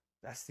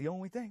 That's the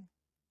only thing.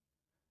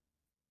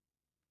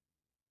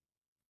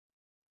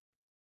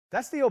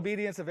 That's the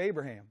obedience of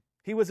Abraham.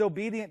 He was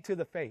obedient to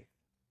the faith.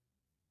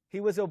 He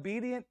was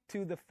obedient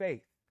to the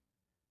faith.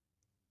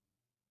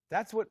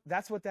 That's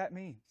what that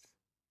means.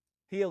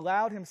 He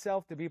allowed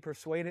himself to be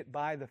persuaded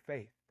by the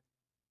faith.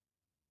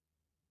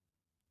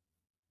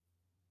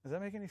 Does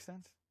that make any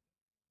sense?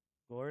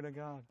 Glory to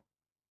God.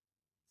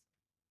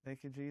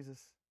 Thank you,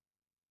 Jesus.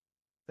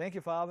 Thank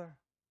you, Father,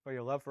 for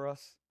your love for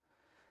us.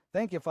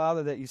 Thank you,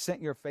 Father, that you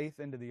sent your faith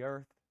into the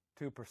earth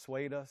to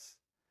persuade us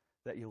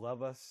that you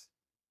love us,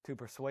 to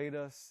persuade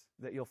us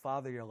that you'll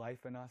father your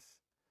life in us.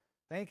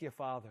 Thank you,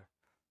 Father,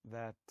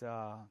 that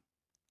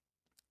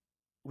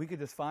we could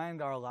just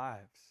find our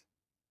lives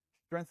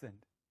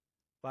strengthened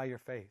by your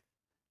faith,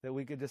 that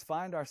we could just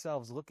find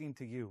ourselves looking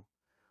to you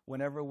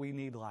whenever we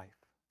need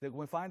life, that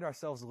we find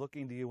ourselves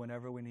looking to you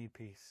whenever we need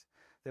peace,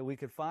 that we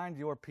could find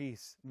your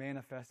peace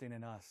manifesting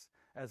in us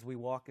as we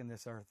walk in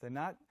this earth, and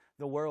not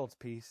the world's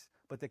peace,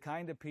 but the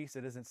kind of peace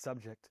that isn't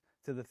subject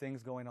to the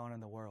things going on in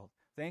the world.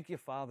 Thank you,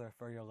 Father,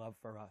 for your love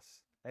for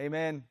us.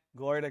 Amen.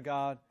 Glory to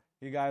God.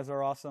 You guys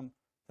are awesome.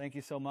 Thank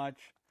you so much.